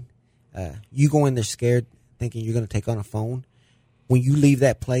what I mean? You go in there scared, thinking you're going to take on a phone. When you leave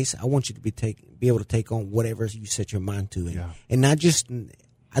that place, I want you to be able to take on whatever you set your mind to, and not just.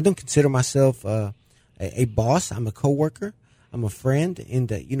 I don't consider myself a boss. I'm a coworker. I'm a friend,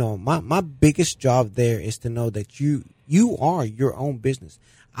 and my biggest job there is to know that you are your own business.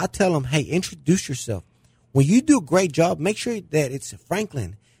 I tell them, hey, introduce yourself. When you do a great job, make sure that it's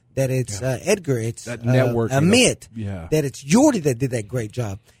Franklin, that it's Edgar, it's that network, Amit, that it's Jordy that did that great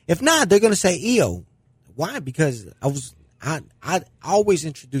job. If not, they're going to say EO. Why? Because I always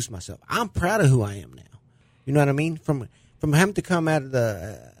introduce myself. I'm proud of who I am now. You know what I mean? From having to come out of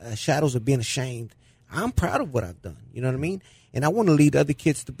the shadows of being ashamed, I'm proud of what I've done. You know what I mean? And I want to lead other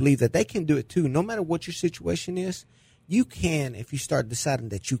kids to believe that they can do it too. No matter what your situation is, you can if you start deciding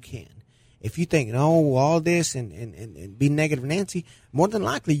that you can. If you think, all this and be negative Nancy, more than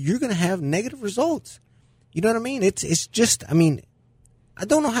likely you're going to have negative results. You know what I mean? It's just, I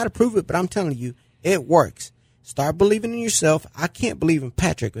don't know how to prove it, but I'm telling you, it works. Start believing in yourself. I can't believe in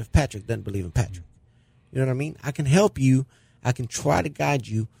Patrick if Patrick doesn't believe in Patrick. You know what I mean? I can help you. I can try to guide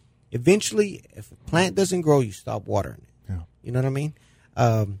you. Eventually, if a plant doesn't grow, you stop watering it. Yeah. You know what I mean?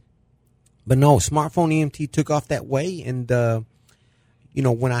 But no, Smartphone EMT took off that way. And,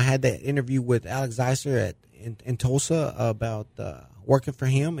 when I had that interview with Alex Zeiser in Tulsa about working for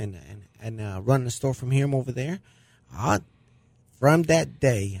him and running the store from him over there, from that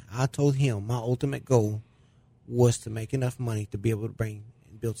day, I told him my ultimate goal was to make enough money to be able to bring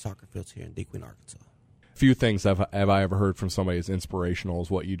and build soccer fields here in DeQueen, Arkansas. Few things have I ever heard from somebody as inspirational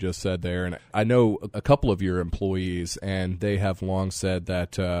as what you just said there. And I know a couple of your employees, and they have long said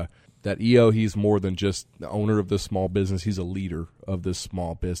that EO, he's more than just the owner of this small business. He's a leader of this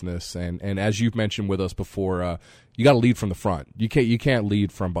small business. And as you've mentioned with us before, you got to lead from the front. You can't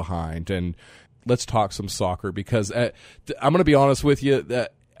lead from behind. And let's talk some soccer, because I'm going to be honest with you,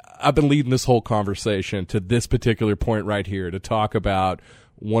 that I've been leading this whole conversation to this particular point right here to talk about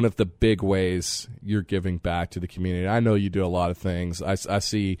one of the big ways you're giving back to the community. I know you do a lot of things. I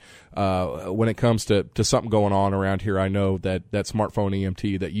see when it comes to something going on around here, I know that Smartphone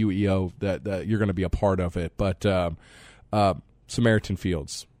EMT, that UEO, that you're going to be a part of it. But Samaritan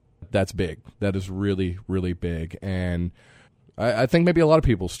Fields, that's big. That is really, really big. And I think maybe a lot of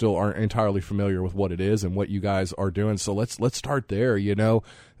people still aren't entirely familiar with what it is and what you guys are doing. So let's start there.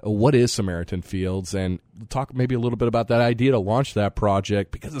 What is Samaritan Fields, and talk maybe a little bit about that idea to launch that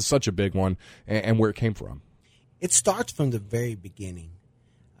project, because it's such a big one, and where it came from. It starts from the very beginning.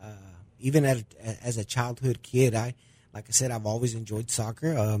 Even as a childhood kid, like I said, I've always enjoyed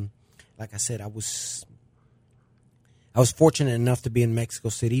soccer. Like I said, I was fortunate enough to be in Mexico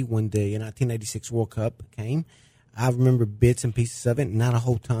City when the 1986 World Cup came. I remember bits and pieces of it, not a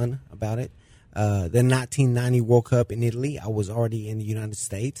whole ton about it. The 1990 World Cup in Italy, I was already in the United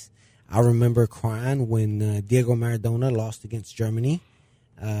States. I remember crying when Diego Maradona lost against Germany.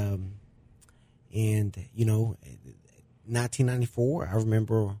 And, 1994, I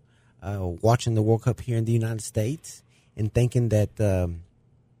remember watching the World Cup here in the United States and thinking that,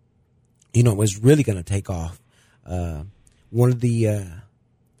 it was really going to take off. One of the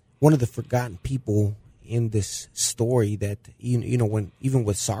forgotten people in this story that, when even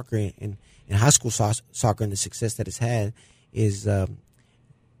with soccer and high school soccer and the success that it's had is,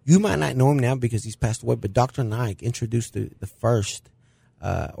 you might not know him now because he's passed away, but Dr. Nike introduced the first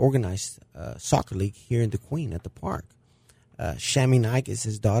organized soccer league here in DeQueen at the park. Shammy Nike is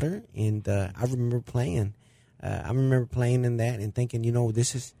his daughter, and I remember playing. In that and thinking,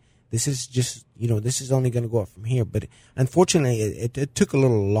 this is just, this is only going to go up from here. But unfortunately, it took a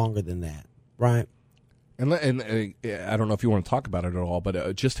little longer than that, right? And I don't know if you want to talk about it at all,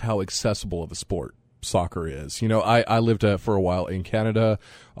 but just how accessible of a sport soccer is. I lived for a while in Canada.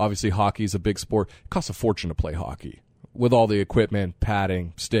 Obviously, hockey is a big sport. It costs a fortune to play hockey with all the equipment,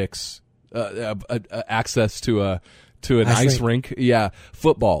 padding, sticks. access to an ice rink. Yeah,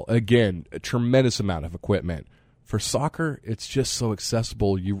 football again, a tremendous amount of equipment. For soccer, it's just so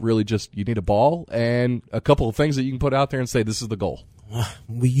accessible. You really you need a ball and a couple of things that you can put out there and say this is the goal.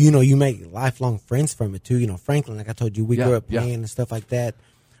 You make lifelong friends from it too. Franklin, like I told you, we grew up playing and stuff like that.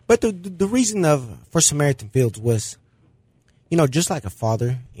 But the reason for Samaritan Fields was, just like a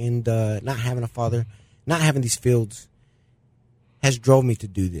father, and not having a father, not having these fields, has drove me to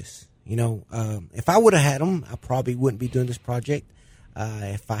do this. If I would have had them, I probably wouldn't be doing this project.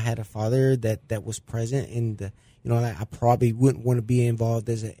 If I had a father that was present, and I probably wouldn't want to be involved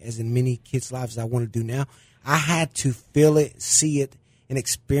as in many kids' lives as I want to do now. I had to feel it, see it, and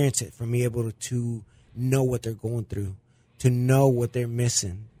experience it for me able to know what they're going through, to know what they're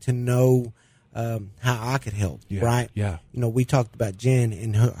missing, to know how I could help, right? Yeah. We talked about Jen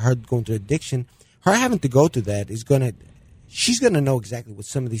and her going through addiction. Her having to go through that she's going to know exactly what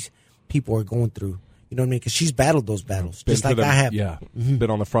some of these people are going through. You know what I mean? Because she's battled those battles, just like I have. Yeah, been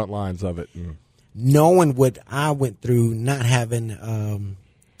on the front lines of it. Knowing what I went through, not having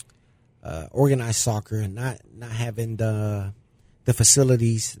organized soccer and not having the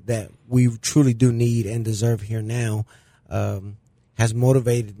facilities that we truly do need and deserve here now, has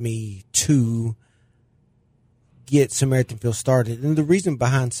motivated me to get Samaritan Fields started. And the reason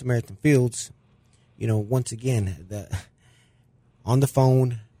behind Samaritan Fields, once again, on the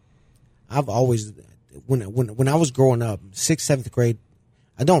phone, I've always, when I was growing up, 6th, 7th grade,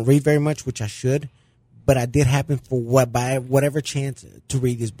 I don't read very much, which I should, but I did happen by whatever chance to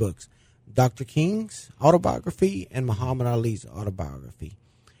read these books. Dr. King's autobiography and Muhammad Ali's autobiography.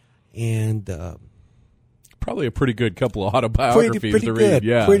 And probably a pretty good couple of autobiographies pretty to good, read.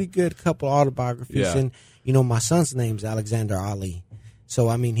 Yeah. Pretty good couple of autobiographies. Yeah. And, my son's name's Alexander Ali. So,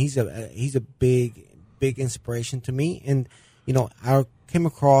 he's a big inspiration to me. And, I came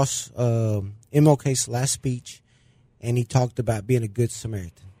across MLK's last speech, and he talked about being a good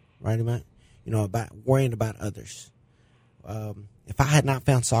Samaritan, right? About worrying about others. If I had not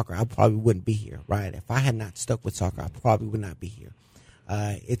found soccer, I probably wouldn't be here, right? If I had not stuck with soccer, I probably would not be here.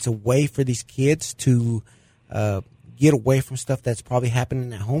 It's a way for these kids to get away from stuff that's probably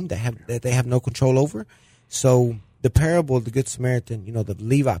happening at home that they have no control over. So the parable of the Good Samaritan, the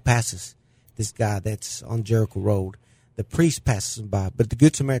Levi passes this guy that's on Jericho Road. The priest passes him by, but the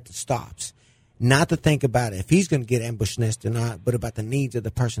Good Samaritan stops, not to think about if he's going to get ambushed next or not, but about the needs of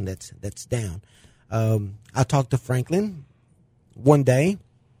the person that's down. I talked to Franklin one day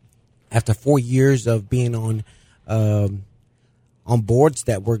after 4 years of being on boards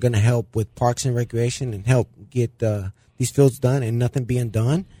that were going to help with Parks and Recreation and help get these fields done and nothing being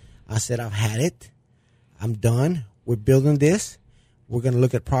done. I said, I've had it. I'm done. We're building this. We're going to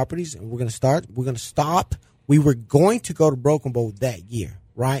look at properties and we're going to start. We're going to stop. We were going to go to Broken Bow that year,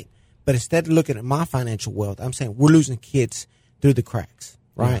 right? But instead of looking at my financial wealth, I'm saying we're losing kids through the cracks,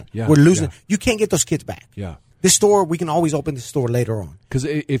 right? Yeah, we're losing. Yeah. You can't get those kids back. Yeah. This store, we can always open the store later on. Because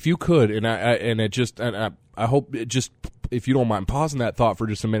if you could, I hope it just, if you don't mind pausing that thought for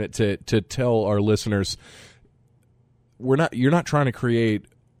just a minute to tell our listeners, you're not trying to create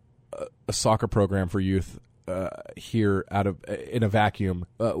a soccer program for youth here in a vacuum.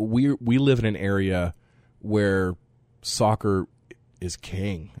 We live in an area where soccer is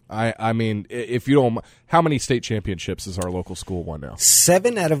king. I mean, if you don't, how many state championships has our local school won now?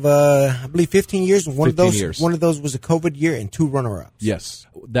 7 out of I believe 15 years. One of those was a COVID year and 2 runner-ups. Yes,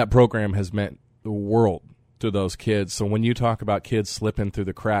 that program has meant the world to those kids. So when you talk about kids slipping through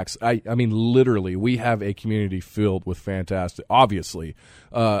the cracks, I mean, literally, we have a community filled with fantastic, obviously,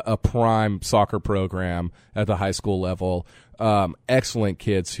 a prime soccer program at the high school level. Excellent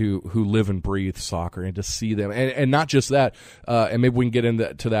kids who live and breathe soccer, and to see them, and not just that, and maybe we can get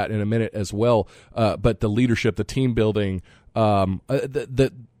into that in a minute as well. But the leadership, the team building, how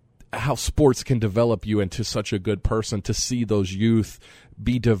sports can develop you into such a good person. To see those youth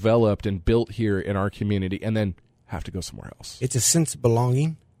be developed and built here in our community, and then have to go somewhere else. It's a sense of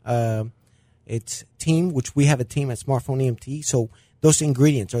belonging. It's team, which we have a team at Smartphone EMT, so those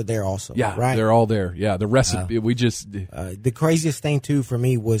ingredients are there also. Yeah, right? They're all there. Yeah, the recipe, the craziest thing, too, for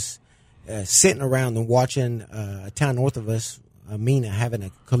me was sitting around and watching a town north of us, Mena, having a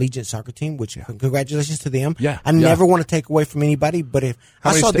collegiate soccer team, which congratulations to them. Yeah, I never want to take away from anybody, but if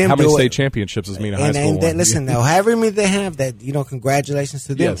I saw them do it. How many state championships has Mena High School won? Listen, now, however many they have, that, congratulations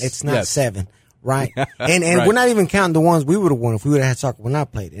to them. Yes, it's not 7. Right. And right. We're not even counting the ones we would have won if we would have had soccer when I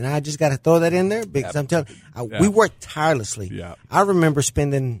played. And I just got to throw that in there because I'm telling you, we worked tirelessly. Yeah. I remember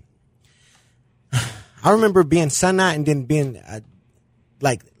being sun night and then being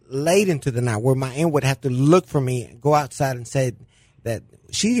late into the night where my aunt would have to look for me, go outside and say, that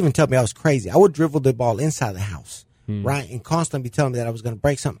she'd even tell me I was crazy. I would dribble the ball inside the house, right? And constantly be telling me that I was going to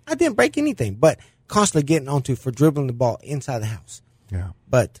break something. I didn't break anything, but constantly getting onto for dribbling the ball inside the house. Yeah.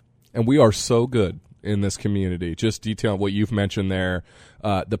 And we are so good in this community. Just detailing what you've mentioned there,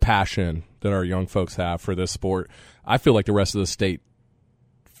 the passion that our young folks have for this sport. I feel like the rest of the state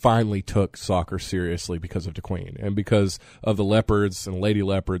finally took soccer seriously because of DeQueen and because of the Leopards and Lady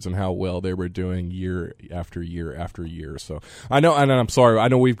Leopards and how well they were doing year after year after year. So I know, and I'm sorry, I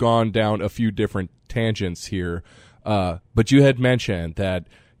know we've gone down a few different tangents here, but you had mentioned that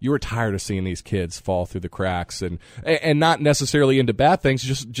you were tired of seeing these kids fall through the cracks and not necessarily into bad things,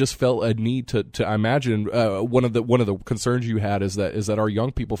 just felt a need to I imagine one of the concerns you had is that our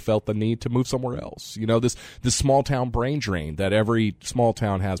young people felt the need to move somewhere else. You know, this small town brain drain that every small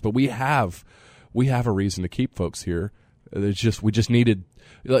town has, but we have a reason to keep folks here. We just needed,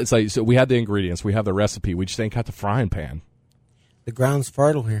 it's like, so we had the ingredients, we have the recipe, we just ain't got the frying pan. The ground's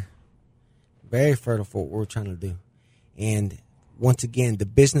fertile here. Very fertile for what we're trying to do. And once again, the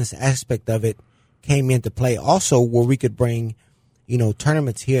business aspect of it came into play also where we could bring,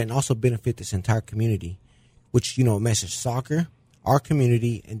 tournaments here and also benefit this entire community, which, meshes soccer, our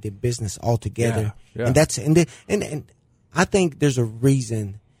community, and the business all together. Yeah. And that's, and I think there's a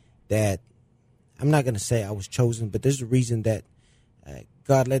reason that, I'm not going to say I was chosen, but there's a reason that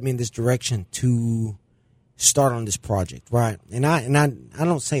God led me in this direction to start on this project, right? And I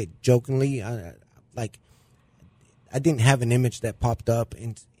don't say it jokingly, I didn't have an image that popped up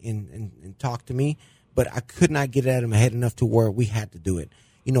and talked to me, but I could not get it out of my head enough to where we had to do it.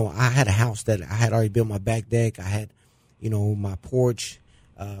 I had a house that I had already built my back deck. I had, my porch,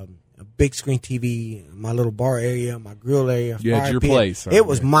 a big screen TV, my little bar area, my grill area. You had your place. It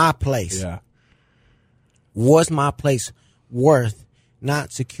was my place. Yeah. Was my place worth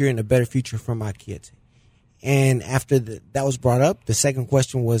not securing a better future for my kids? And after that was brought up, the second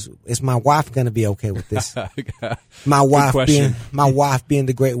question was, is my wife going to be okay with this? My wife being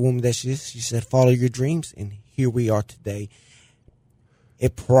the great woman that she is, she said, follow your dreams. And here we are today.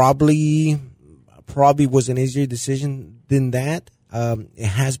 It probably was an easier decision than that. It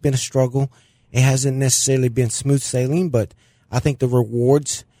has been a struggle. It hasn't necessarily been smooth sailing, but I think the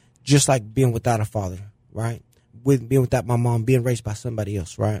rewards, just like being without a father, right? With being without my mom, being raised by somebody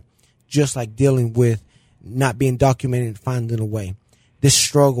else, right? Just like dealing with not being documented and finding a way. This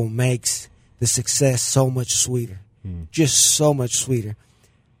struggle makes the success so much sweeter, just so much sweeter.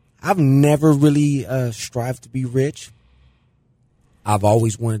 I've never really strived to be rich. I've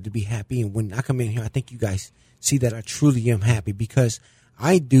always wanted to be happy. And when I come in here, I think you guys see that I truly am happy because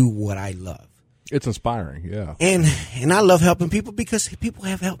I do what I love. It's inspiring, yeah. And I love helping people because people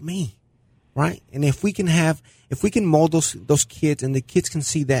have helped me, right? And if we can mold those kids and the kids can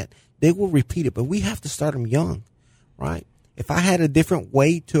see that, they will repeat it, but we have to start them young, right? If I had a different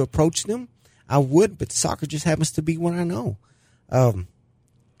way to approach them, I would, but soccer just happens to be what I know. I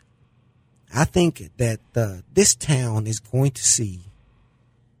think that this town is going to see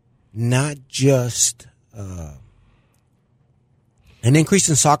not just an increase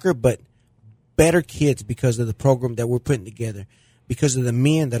in soccer, but better kids because of the program that we're putting together, because of the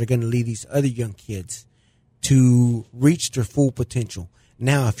men that are going to lead these other young kids to reach their full potential.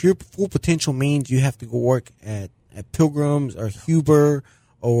 Now, if your full potential means you have to go work at Pilgrims or Huber,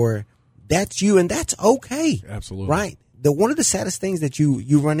 or that's you, and that's okay. Absolutely. Right? One of the saddest things that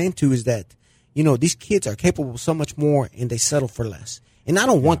you run into is that, these kids are capable of so much more and they settle for less. And I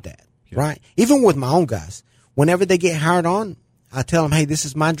don't want that, right? Even with my own guys, whenever they get hired on, I tell them, hey, this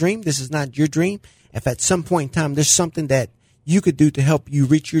is my dream. This is not your dream. If at some point in time there's something that you could do to help you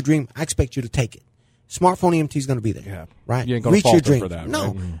reach your dream, I expect you to take it. Smartphone EMT is going to be there, right? You ain't going to reach your dream. For that,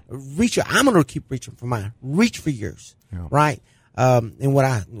 no, right? I'm going to keep reaching for mine. Reach for yours, right? And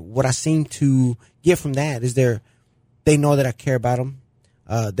what I seem to get from that is they know that I care about them.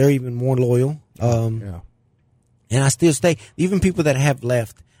 They're even more loyal. And I still stay. Even people that have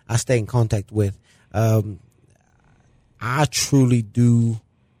left, I stay in contact with. I truly do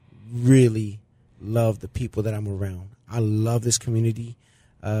really love the people that I'm around. I love this community.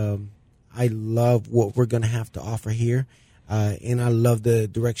 I love what we're going to have to offer here, and I love the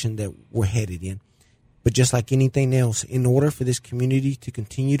direction that we're headed in. But just like anything else, in order for this community to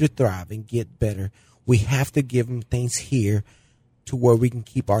continue to thrive and get better, we have to give them things here to where we can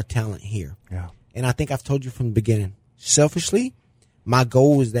keep our talent here. Yeah. And I think I've told you from the beginning, selfishly, my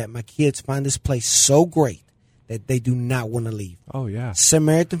goal is that my kids find this place so great that they do not want to leave. Oh, yeah.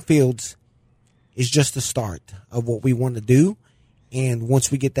 Samaritan Fields is just the start of what we want to do. And once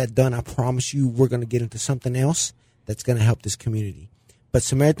we get that done, I promise you we're going to get into something else that's going to help this community. But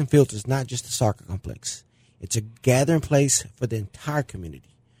Samaritan Fields is not just a soccer complex. It's a gathering place for the entire community,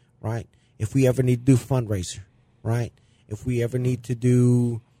 right? If we ever need to do fundraiser, right? If we ever need to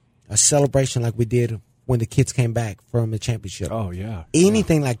do a celebration like we did when the kids came back from the championship. Oh, yeah.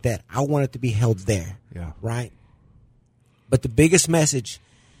 Anything like that, I want it to be held there, right? But the biggest message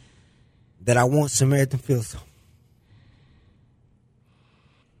that I want Samaritan Fields,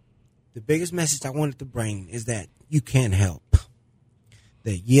 the biggest message I wanted to bring is that you can help.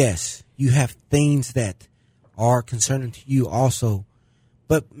 That, yes, you have things that are concerning to you also.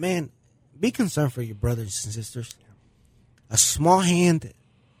 But, man, be concerned for your brothers and sisters. A small hand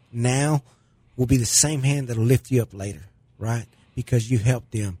now will be the same hand that will lift you up later, right? Because you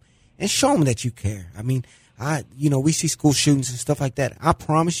helped them. And show them that you care. I mean, we see school shootings and stuff like that. I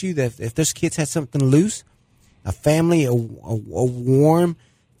promise you that if those kids had something loose, a family, a warm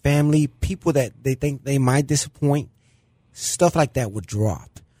family, people that they think they might disappoint, stuff like that would drop.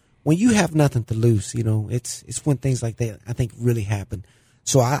 When you have nothing to lose, it's when things like that, I think, really happen.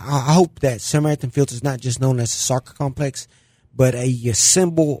 So I hope that Samaritan Fields is not just known as a soccer complex, but a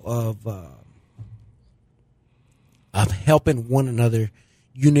symbol of helping one another,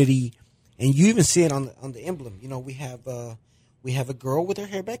 unity, and you even see it on the emblem. We have a girl with her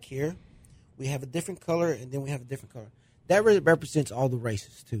hair back here, we have a different color, and then we have a different color. That really represents all the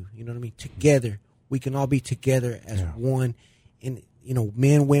races too. You know what I mean? Together, we can all be together as one. And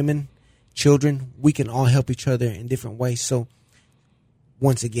men, women, children, we can all help each other in different ways. So,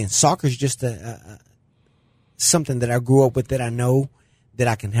 once again, soccer is just something that I grew up with, that I know that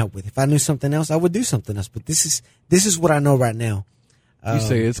I can help with. If I knew something else, I would do something else. But this is what I know right now. You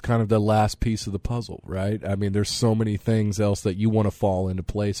say it's kind of the last piece of the puzzle, right? I mean, there's so many things else that you want to fall into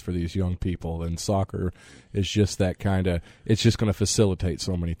place for these young people, and soccer is just that kind of. It's just going to facilitate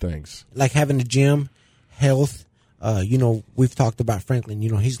so many things, like having a gym, health. We've talked about Franklin.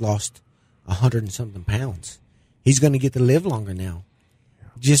 He's lost 100 and something pounds. He's going to get to live longer now,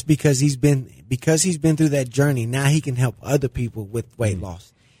 just because he's been through that journey. Now he can help other people with weight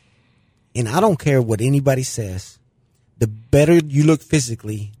loss. And I don't care what anybody says. The better you look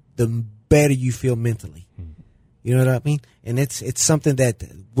physically, the better you feel mentally. You know what I mean? And it's something that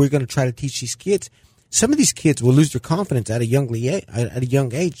we're going to try to teach these kids. Some of these kids will lose their confidence at a young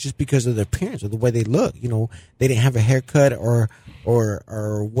age just because of their appearance or the way they look. They didn't have a haircut or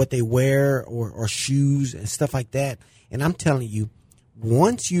what they wear or shoes and stuff like that. And I'm telling you,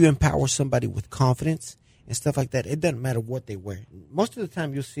 once you empower somebody with confidence and stuff like that, it doesn't matter what they wear. Most of the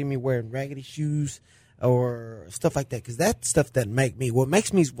time, you'll see me wearing raggedy shoes or stuff like that, because that stuff doesn't make me. What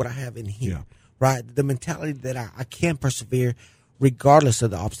makes me is what I have in here, right? The mentality that I can persevere regardless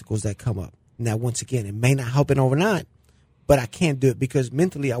of the obstacles that come up. Now, once again, it may not happen overnight, but I can do it because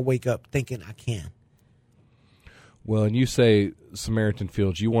mentally I wake up thinking I can. Well, and you say Samaritan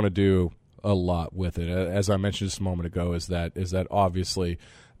Fields, you want to do a lot with it. As I mentioned just a moment ago, is that obviously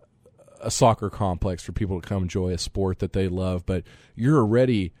a soccer complex for people to come enjoy a sport that they love, but you're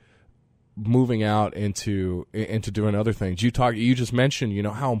already moving out into doing other things. You just mentioned,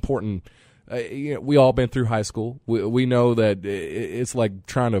 how important. We all been through high school. We know that it's like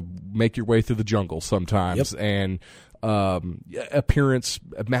trying to make your way through the jungle sometimes, and appearance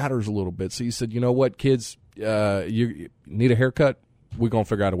matters a little bit. So you said, you know what, kids, you need a haircut. We're going to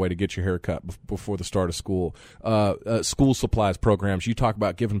figure out a way to get your hair cut before the start of school. School supplies programs. You talk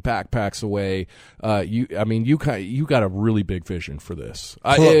about giving backpacks away. You got a really big vision for this.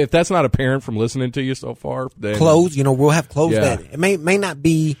 If that's not apparent from listening to you so far, then clothes. We'll have clothes that it may not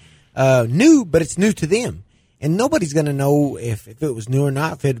be new, but it's new to them. And nobody's going to know if it was new or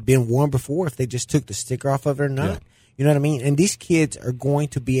not, if it had been worn before, if they just took the sticker off of it or not. Yeah. You know what I mean? And these kids are going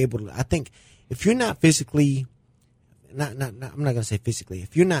to be able to, I think, if you're not physically, I'm not going to say physically,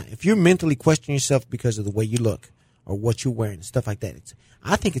 if you're mentally questioning yourself because of the way you look or what you're wearing and stuff like that,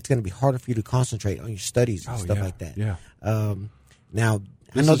 I think it's going to be harder for you to concentrate on your studies and stuff like that. Yeah. Now,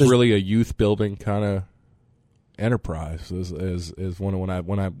 this is really a youth building kind of enterprise. Is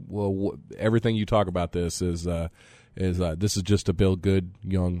when everything you talk about this is this is just to build good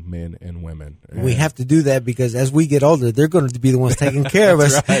young men and women. We have to do that because as we get older, they're going to be the ones taking care of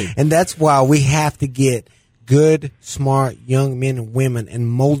us, right. And that's why we have to get good, smart young men and women and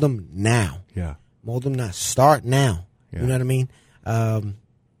mold them now. Yeah, mold them now. Start now. Yeah. You know what I mean?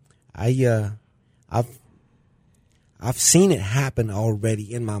 I've seen it happen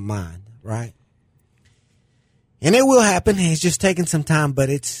already in my mind, right? And it will happen. It's just taking some time, but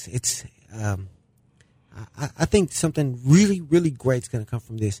I think something really, really great is going to come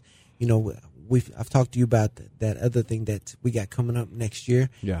from this. I've talked to you about that other thing that we got coming up next year.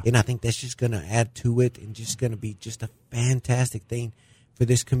 Yeah. And I think that's just going to add to it and just going to be just a fantastic thing for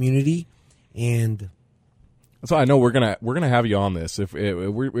this community. And So I know we're gonna have you on this if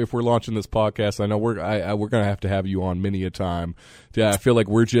we're launching this podcast. I know we're gonna have you on many a time. Yeah, I feel like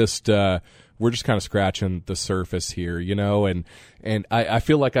we're just kind of scratching the surface here, you know, and I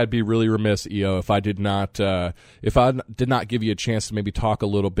feel like I'd be really remiss, EO, if I did not give you a chance to maybe talk a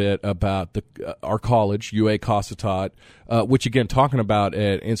little bit about our college, UA Cossatot, which again, talking about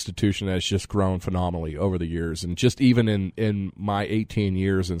an institution that's just grown phenomenally over the years, and just even in my 18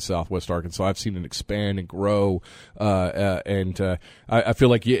 years in Southwest Arkansas, I've seen it expand and grow, and I feel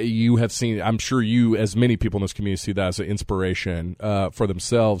like you have seen. I'm sure you, as many people in this community, see that as an inspiration for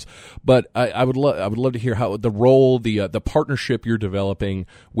themselves. But I would love to hear how the role, the partnership you're developing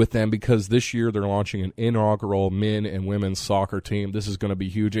with them, because this year they're launching an inaugural men and women's soccer team. This is going to be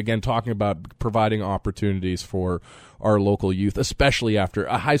huge. Again, talking about providing opportunities for our local youth, especially after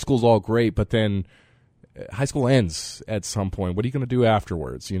high school's all great, but then high school ends at some point. What are you going to do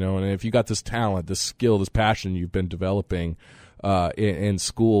afterwards? You know, and if you got this talent, this skill, this passion you've been developing in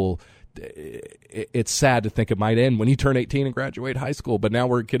school, it's sad to think it might end when you turn 18 and graduate high school. But now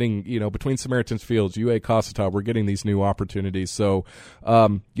we're getting, you know, between Samaritan's Fields, UA Cossatot, we're getting these new opportunities. So,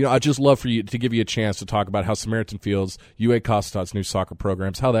 you know, I'd just love for you to give you a chance to talk about how Samaritan Fields, UA Cossatot's new soccer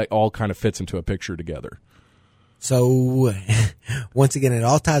programs, how that all kind of fits into a picture together. So, once again, it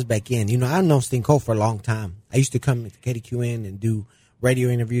all ties back in. You know, I've known Sting Cole for a long time. I used to come to KDQN and do radio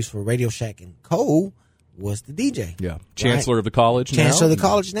interviews for Radio Shack, and Cole was the DJ. Yeah, Chancellor of the college now. Chancellor of the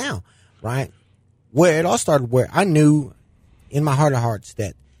college now, right? Where it all started, where I knew in my heart of hearts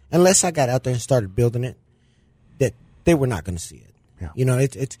that unless I got out there and started building it, that they were not going to see it. Yeah. You know,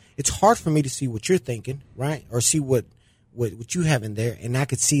 it's hard for me to see what you're thinking, right? Or see what you have in there, and I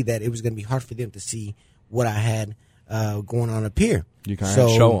could see that it was going to be hard for them to see what I had going on up here. You kind of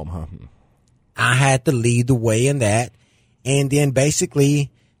show them, huh? I had to lead the way in that, and then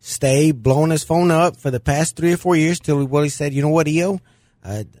basically stay blowing his phone up for the past 3 or 4 years till Willie said, you know what, EO,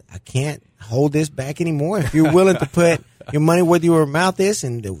 I can't hold this back anymore. If you're willing to put your money where your mouth is,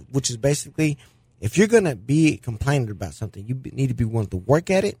 and which is basically, if you're going to be complaining about something, you need to be willing to work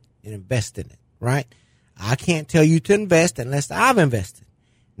at it and invest in it, right? I can't tell you to invest unless I've invested.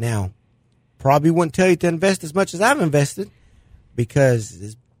 Now, probably wouldn't tell you to invest as much as I've invested, because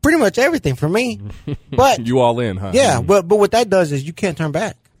it's pretty much everything for me. But you all in, huh? Yeah, but what that does is you can't turn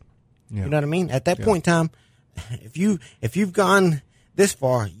back. Yeah. You know what I mean? At that point in time, if you've gone this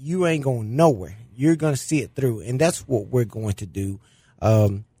far, you ain't going nowhere. You're going to see it through, and that's what we're going to do.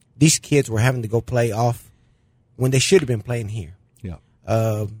 These kids were having to go play off when they should have been playing here.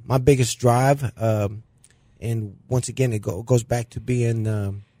 Yeah. My biggest drive, and once again, it goes back to being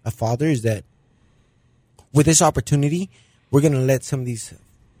a father, is that with this opportunity, we're going to let some of these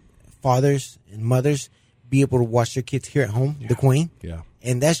fathers and mothers be able to watch their kids here at home, the Queen. Yeah.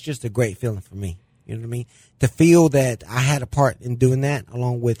 And that's just a great feeling for me. You know what I mean? To feel that I had a part in doing that,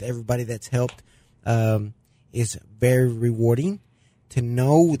 along with everybody that's helped, is very rewarding. To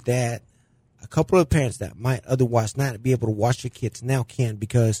know that a couple of parents that might otherwise not be able to watch their kids now can,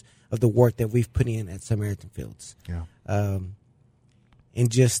 because of the work that we've put in at Samaritan Fields. Yeah. And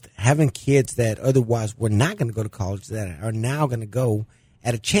just having kids that otherwise were not going to go to college that are now going to go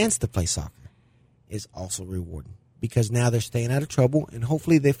at a chance to play soccer is also rewarding, because now they're staying out of trouble, and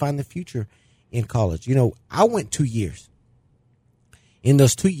hopefully they find the future in college. You know, I went 2 years. In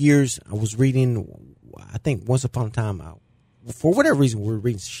those 2 years, I was reading, I think once upon a time, for whatever reason, we were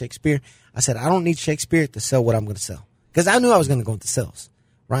reading Shakespeare. I said, I don't need Shakespeare to sell what I'm going to sell, because I knew I was going to go into sales,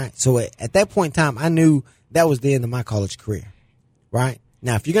 right? So at that point in time, I knew that was the end of my college career. Right?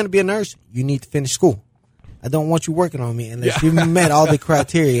 Now, if you're going to be a nurse, you need to finish school. I don't want you working on me unless you've met all the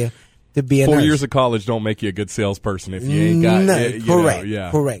criteria to be a nurse. 4 years of college don't make you a good salesperson if you ain't got it. Correct. Yeah.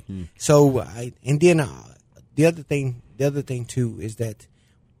 Correct. So, and then the other thing too is that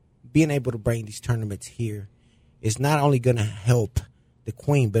being able to bring these tournaments here is not only going to help the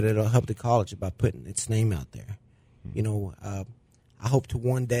Queen, but it'll help the college by putting its name out there. You know, I hope to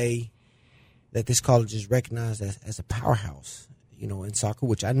one day that this college is recognized as a powerhouse, you know, in soccer,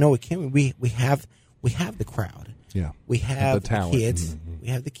 which I know it can be. We have the crowd. Yeah. We have the talent. Kids. Mm-hmm. We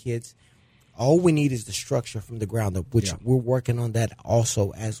have the kids. All we need is the structure from the ground up, which we're working on that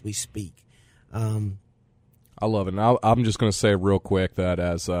also as we speak. I love it. And I'm just going to say real quick that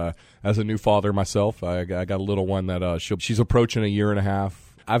as a new father myself, I got a little one that she's approaching 1.5 years.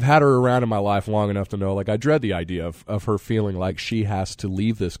 I've had her around in my life long enough to know, like, I dread the idea of her feeling like she has to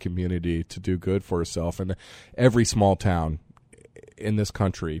leave this community to do good for herself. And every small town in this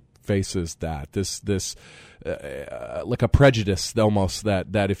country faces that, this like a prejudice almost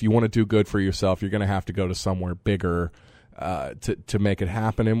that if you want to do good for yourself, you're going to have to go to somewhere bigger to make it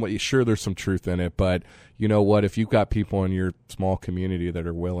happen. And sure, there's some truth in it, but you know what? If you've got people in your small community that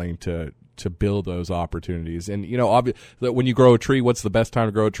are willing to build those opportunities, and you know, when you grow a tree, what's the best time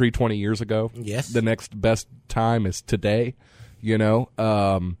to grow a tree? 20 years ago. Yes. The next best time is today. You know,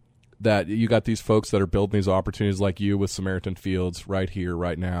 that you got these folks that are building these opportunities like you with Samaritan Fields right here,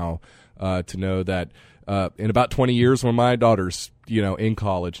 right now, to know that in about 20 years when my daughter's, you know, in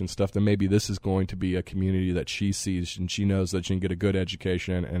college and stuff, then maybe this is going to be a community that she sees and she knows that she can get a good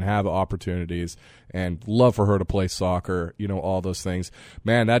education and have opportunities, and love for her to play soccer, you know, all those things.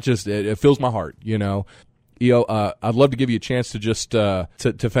 Man, that just, it fills my heart, you know. I'd love to give you a chance to just to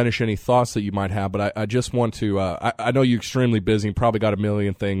finish any thoughts that you might have, but I just want to. I know you're extremely busy, and probably got a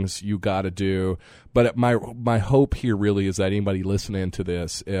million things you got to do. But my hope here really is that anybody listening to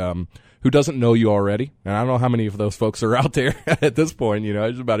this who doesn't know you already, and I don't know how many of those folks are out there at this point. You know,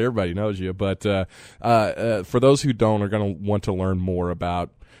 just about everybody knows you. But for those who don't, are going to want to learn more about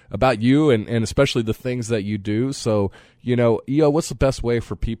you and especially the things that you do. So, you know, what's the best way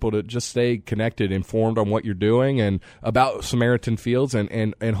for people to just stay connected, informed on what you're doing and about Samaritan Fields,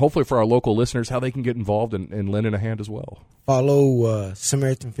 and hopefully for our local listeners, how they can get involved and lend in a hand as well? Follow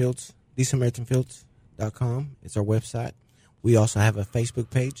Samaritan Fields, thesamaritanfields.com. It's our website. We also have a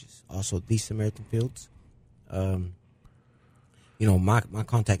Facebook page. It's also The Samaritan Fields. You know, my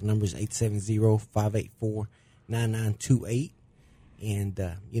contact number is 870-584-9928.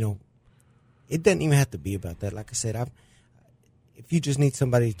 And, you know, it doesn't even have to be about that. Like I said, if you just need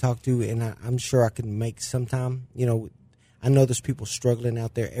somebody to talk to, and I'm sure I can make some time, you know, I know there's people struggling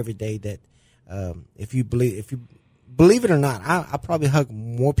out there every day that if you believe it or not, I probably hug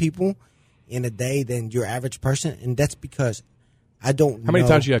more people in a day than your average person. And that's because I don't know. How many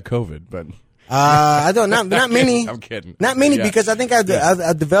times you had COVID? But I don't, not many. I'm kidding. Not many, because I think I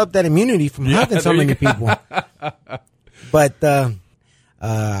developed that immunity from hugging so many people. But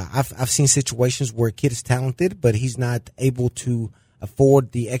I've seen situations where a kid is talented, but he's not able to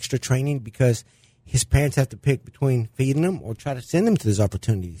afford the extra training because his parents have to pick between feeding him or try to send him to those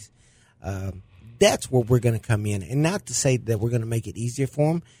opportunities. That's where we're going to come in. And not to say that we're going to make it easier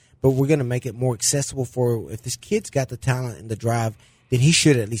for him, but we're going to make it more accessible for, if this kid's got the talent and the drive, then he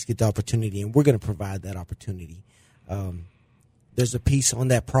should at least get the opportunity, and we're going to provide that opportunity. There's a piece on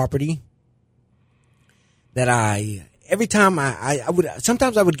that property that every time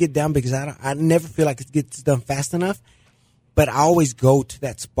sometimes I would get down because I never feel like it gets done fast enough, but I always go to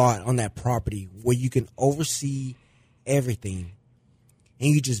that spot on that property where you can oversee everything, and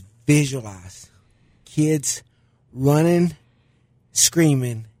you just visualize kids running,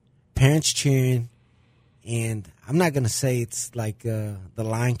 screaming, parents cheering, and I'm not going to say it's like the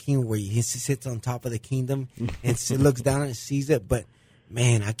Lion King where he sits on top of the kingdom and looks down and sees it, but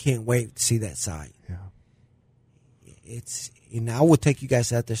man, I can't wait to see that sight. Yeah. It's, you know, I will take you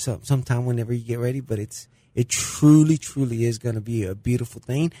guys out there sometime whenever you get ready, but it truly, truly is going to be a beautiful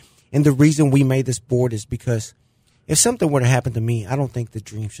thing. And the reason we made this board is because if something were to happen to me, I don't think the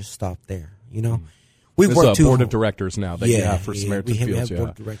dream should stop there. You know, we've worked a board of directors now that you have for Samaritan Fields. Board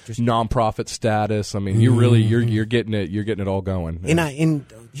of directors. Nonprofit status. I mean, you really you're getting it. You're getting it all going. And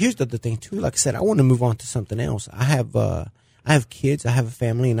here's the other thing too. Like I said, I want to move on to something else. I have kids. I have a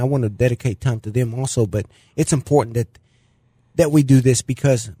family, and I want to dedicate time to them also. But it's important that we do this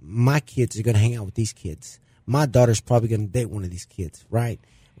because my kids are going to hang out with these kids. My daughter's probably going to date one of these kids, right?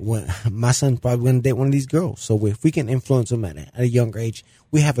 My son's probably going to date one of these girls. So if we can influence them at a younger age,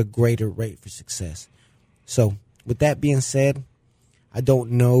 we have a greater rate for success. So with that being said, I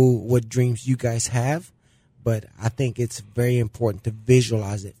don't know what dreams you guys have, but I think it's very important to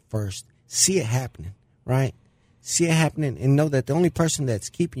visualize it first. See it happening, right? See it happening and know that the only person that's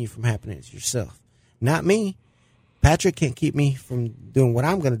keeping you from happening is yourself, not me. Patrick can't keep me from doing what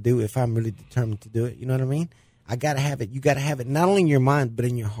I'm going to do if I'm really determined to do it. You know what I mean? I got to have it. You got to have it not only in your mind, but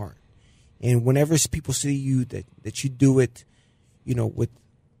in your heart. And whenever people see you, that you do it, you know, with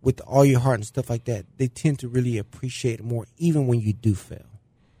all your heart and stuff like that, they tend to really appreciate it more, even when you do fail,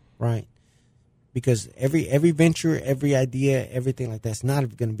 right? Because every venture, every idea, everything like that's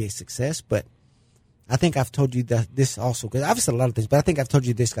not going to be a success. But I think I've told you this also, because I've said a lot of things, but I think I've told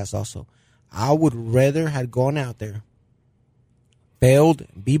you this, guys, also. I would rather have gone out there, failed,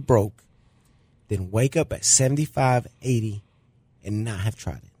 and be broke, than wake up at 75, 80, and not have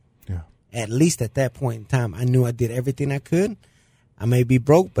tried it. Yeah. At least at that point in time, I knew I did everything I could. I may be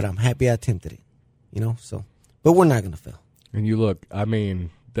broke, but I'm happy I attempted it. You know, so, but we're not going to fail. And you look, I mean,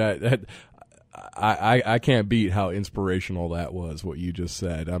 I can't beat how inspirational that was, what you just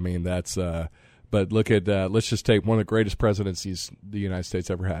said. I mean, that's, but look at, let's just take one of the greatest presidencies the United States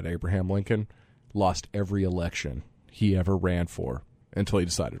ever had, Abraham Lincoln, lost every election he ever ran for until he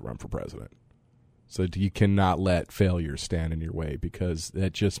decided to run for president. So you cannot let failure stand in your way, because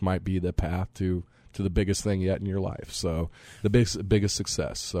that just might be the path to the biggest thing yet in your life. So the biggest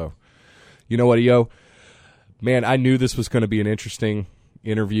success. So you know what, EO? Man, I knew this was going to be an interesting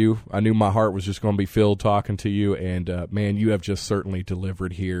interview. I knew my heart was just going to be filled talking to you, and man, you have just certainly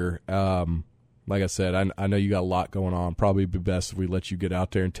delivered here. Like I said, I know you got a lot going on. Probably be best if we let you get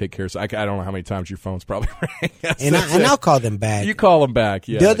out there and take care of. I don't know how many times your phone's probably ring. And I'll call them back. You call them back,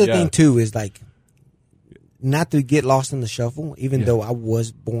 yeah. The other thing too is like not to get lost in the shuffle. Even though I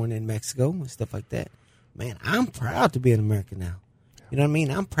was born in Mexico and stuff like that, man, I'm proud to be an American now. You know what I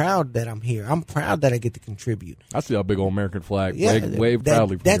mean? I'm proud that I'm here. I'm proud that I get to contribute. I see a big old American flag. Yeah, wave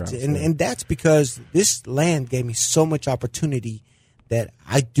proudly from that's, and that's because this land gave me so much opportunity that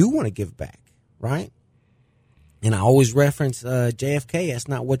I do want to give back, right? And I always reference JFK. That's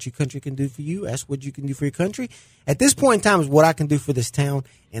not what your country can do for you. That's what you can do for your country. At this point in time is what I can do for this town,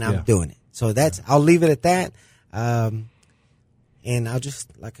 and I'm doing it. So I'll leave it at that. And I'll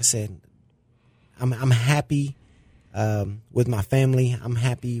just, like I said, I'm happy with my family. I'm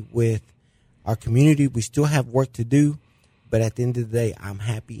happy with our community. We still have work to do, but at the end of the day, I'm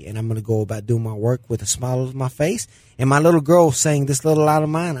happy, and I'm going to go about doing my work with a smile on my face. And my little girl saying, "This little light of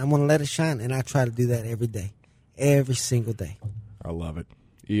mine, I'm going to let it shine," and I try to do that every day, every single day. I love it.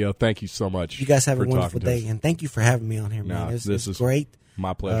 EO, thank you so much. You guys have a wonderful day, and thank you for having me on here, man. This is great.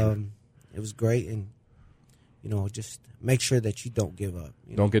 My pleasure. It was great, and just make sure that you don't give up.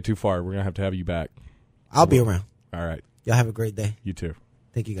 Don't get too far. We're going to have you back. I'll be around. All right. Y'all have a great day. You too.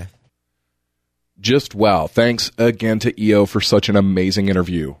 Thank you, guys. Just wow. Thanks again to EO for such an amazing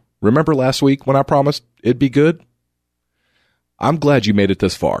interview. Remember last week when I promised it'd be good? I'm glad you made it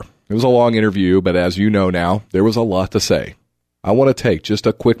this far. It was a long interview, but as you know now, there was a lot to say. I want to take just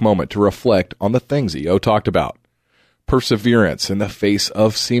a quick moment to reflect on the things EO talked about. Perseverance in the face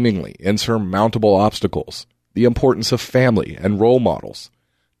of seemingly insurmountable obstacles. The importance of family and role models.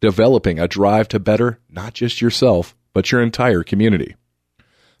 Developing a drive to better not just yourself, but your entire community.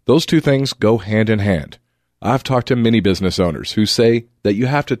 Those two things go hand in hand. I've talked to many business owners who say that you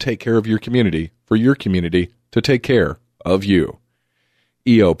have to take care of your community for your community to take care of you.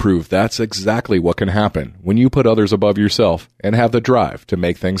 EO proved that's exactly what can happen when you put others above yourself and have the drive to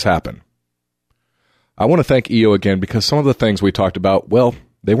make things happen. I want to thank EO again because some of the things we talked about, well,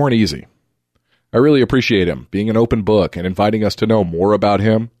 they weren't easy. I really appreciate him being an open book and inviting us to know more about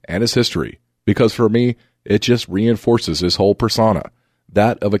him and his history, because for me, it just reinforces his whole persona,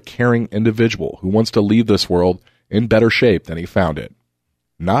 that of a caring individual who wants to leave this world in better shape than he found it.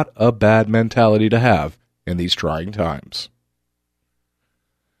 Not a bad mentality to have in these trying times.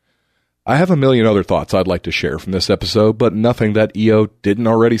 I have a million other thoughts I'd like to share from this episode, but nothing that EO didn't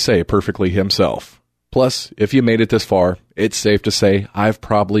already say perfectly himself. Plus, if you made it this far, it's safe to say I've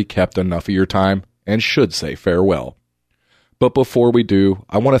probably kept enough of your time and should say farewell. But before we do,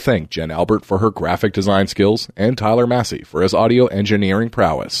 I want to thank Jen Albert for her graphic design skills and Tyler Massey for his audio engineering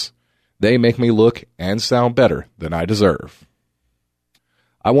prowess. They make me look and sound better than I deserve.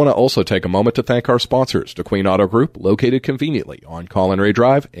 I want to also take a moment to thank our sponsors, DeQueen Auto Group, located conveniently on Colin Ray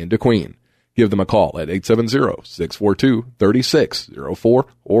Drive in DeQueen. Give them a call at 870-642-3604,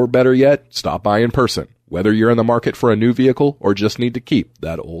 or better yet, stop by in person, whether you're in the market for a new vehicle or just need to keep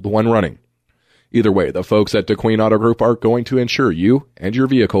that old one running. Either way, the folks at DeQueen Auto Group are going to ensure you and your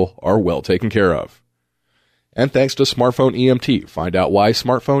vehicle are well taken care of. And thanks to Smartphone EMT, find out why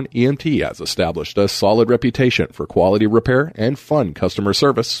Smartphone EMT has established a solid reputation for quality repair and fun customer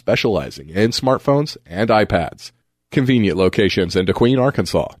service specializing in smartphones and iPads. Convenient locations in DeQueen,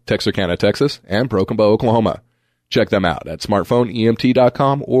 Arkansas, Texarkana, Texas, and Broken Bow, Oklahoma. Check them out at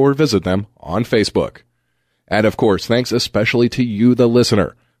smartphoneemt.com or visit them on Facebook. And of course, thanks especially to you, the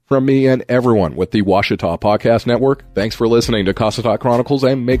listener. From me and everyone with the Washita Podcast Network, thanks for listening to Cossatot Chronicles,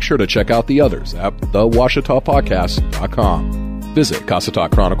 and make sure to check out the others at thewashitapodcast.com. Visit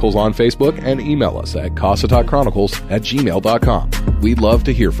Cossatot Chronicles on Facebook and email us at cossatotchronicles@gmail.com. We'd love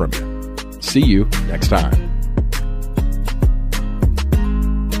to hear from you. See you next time.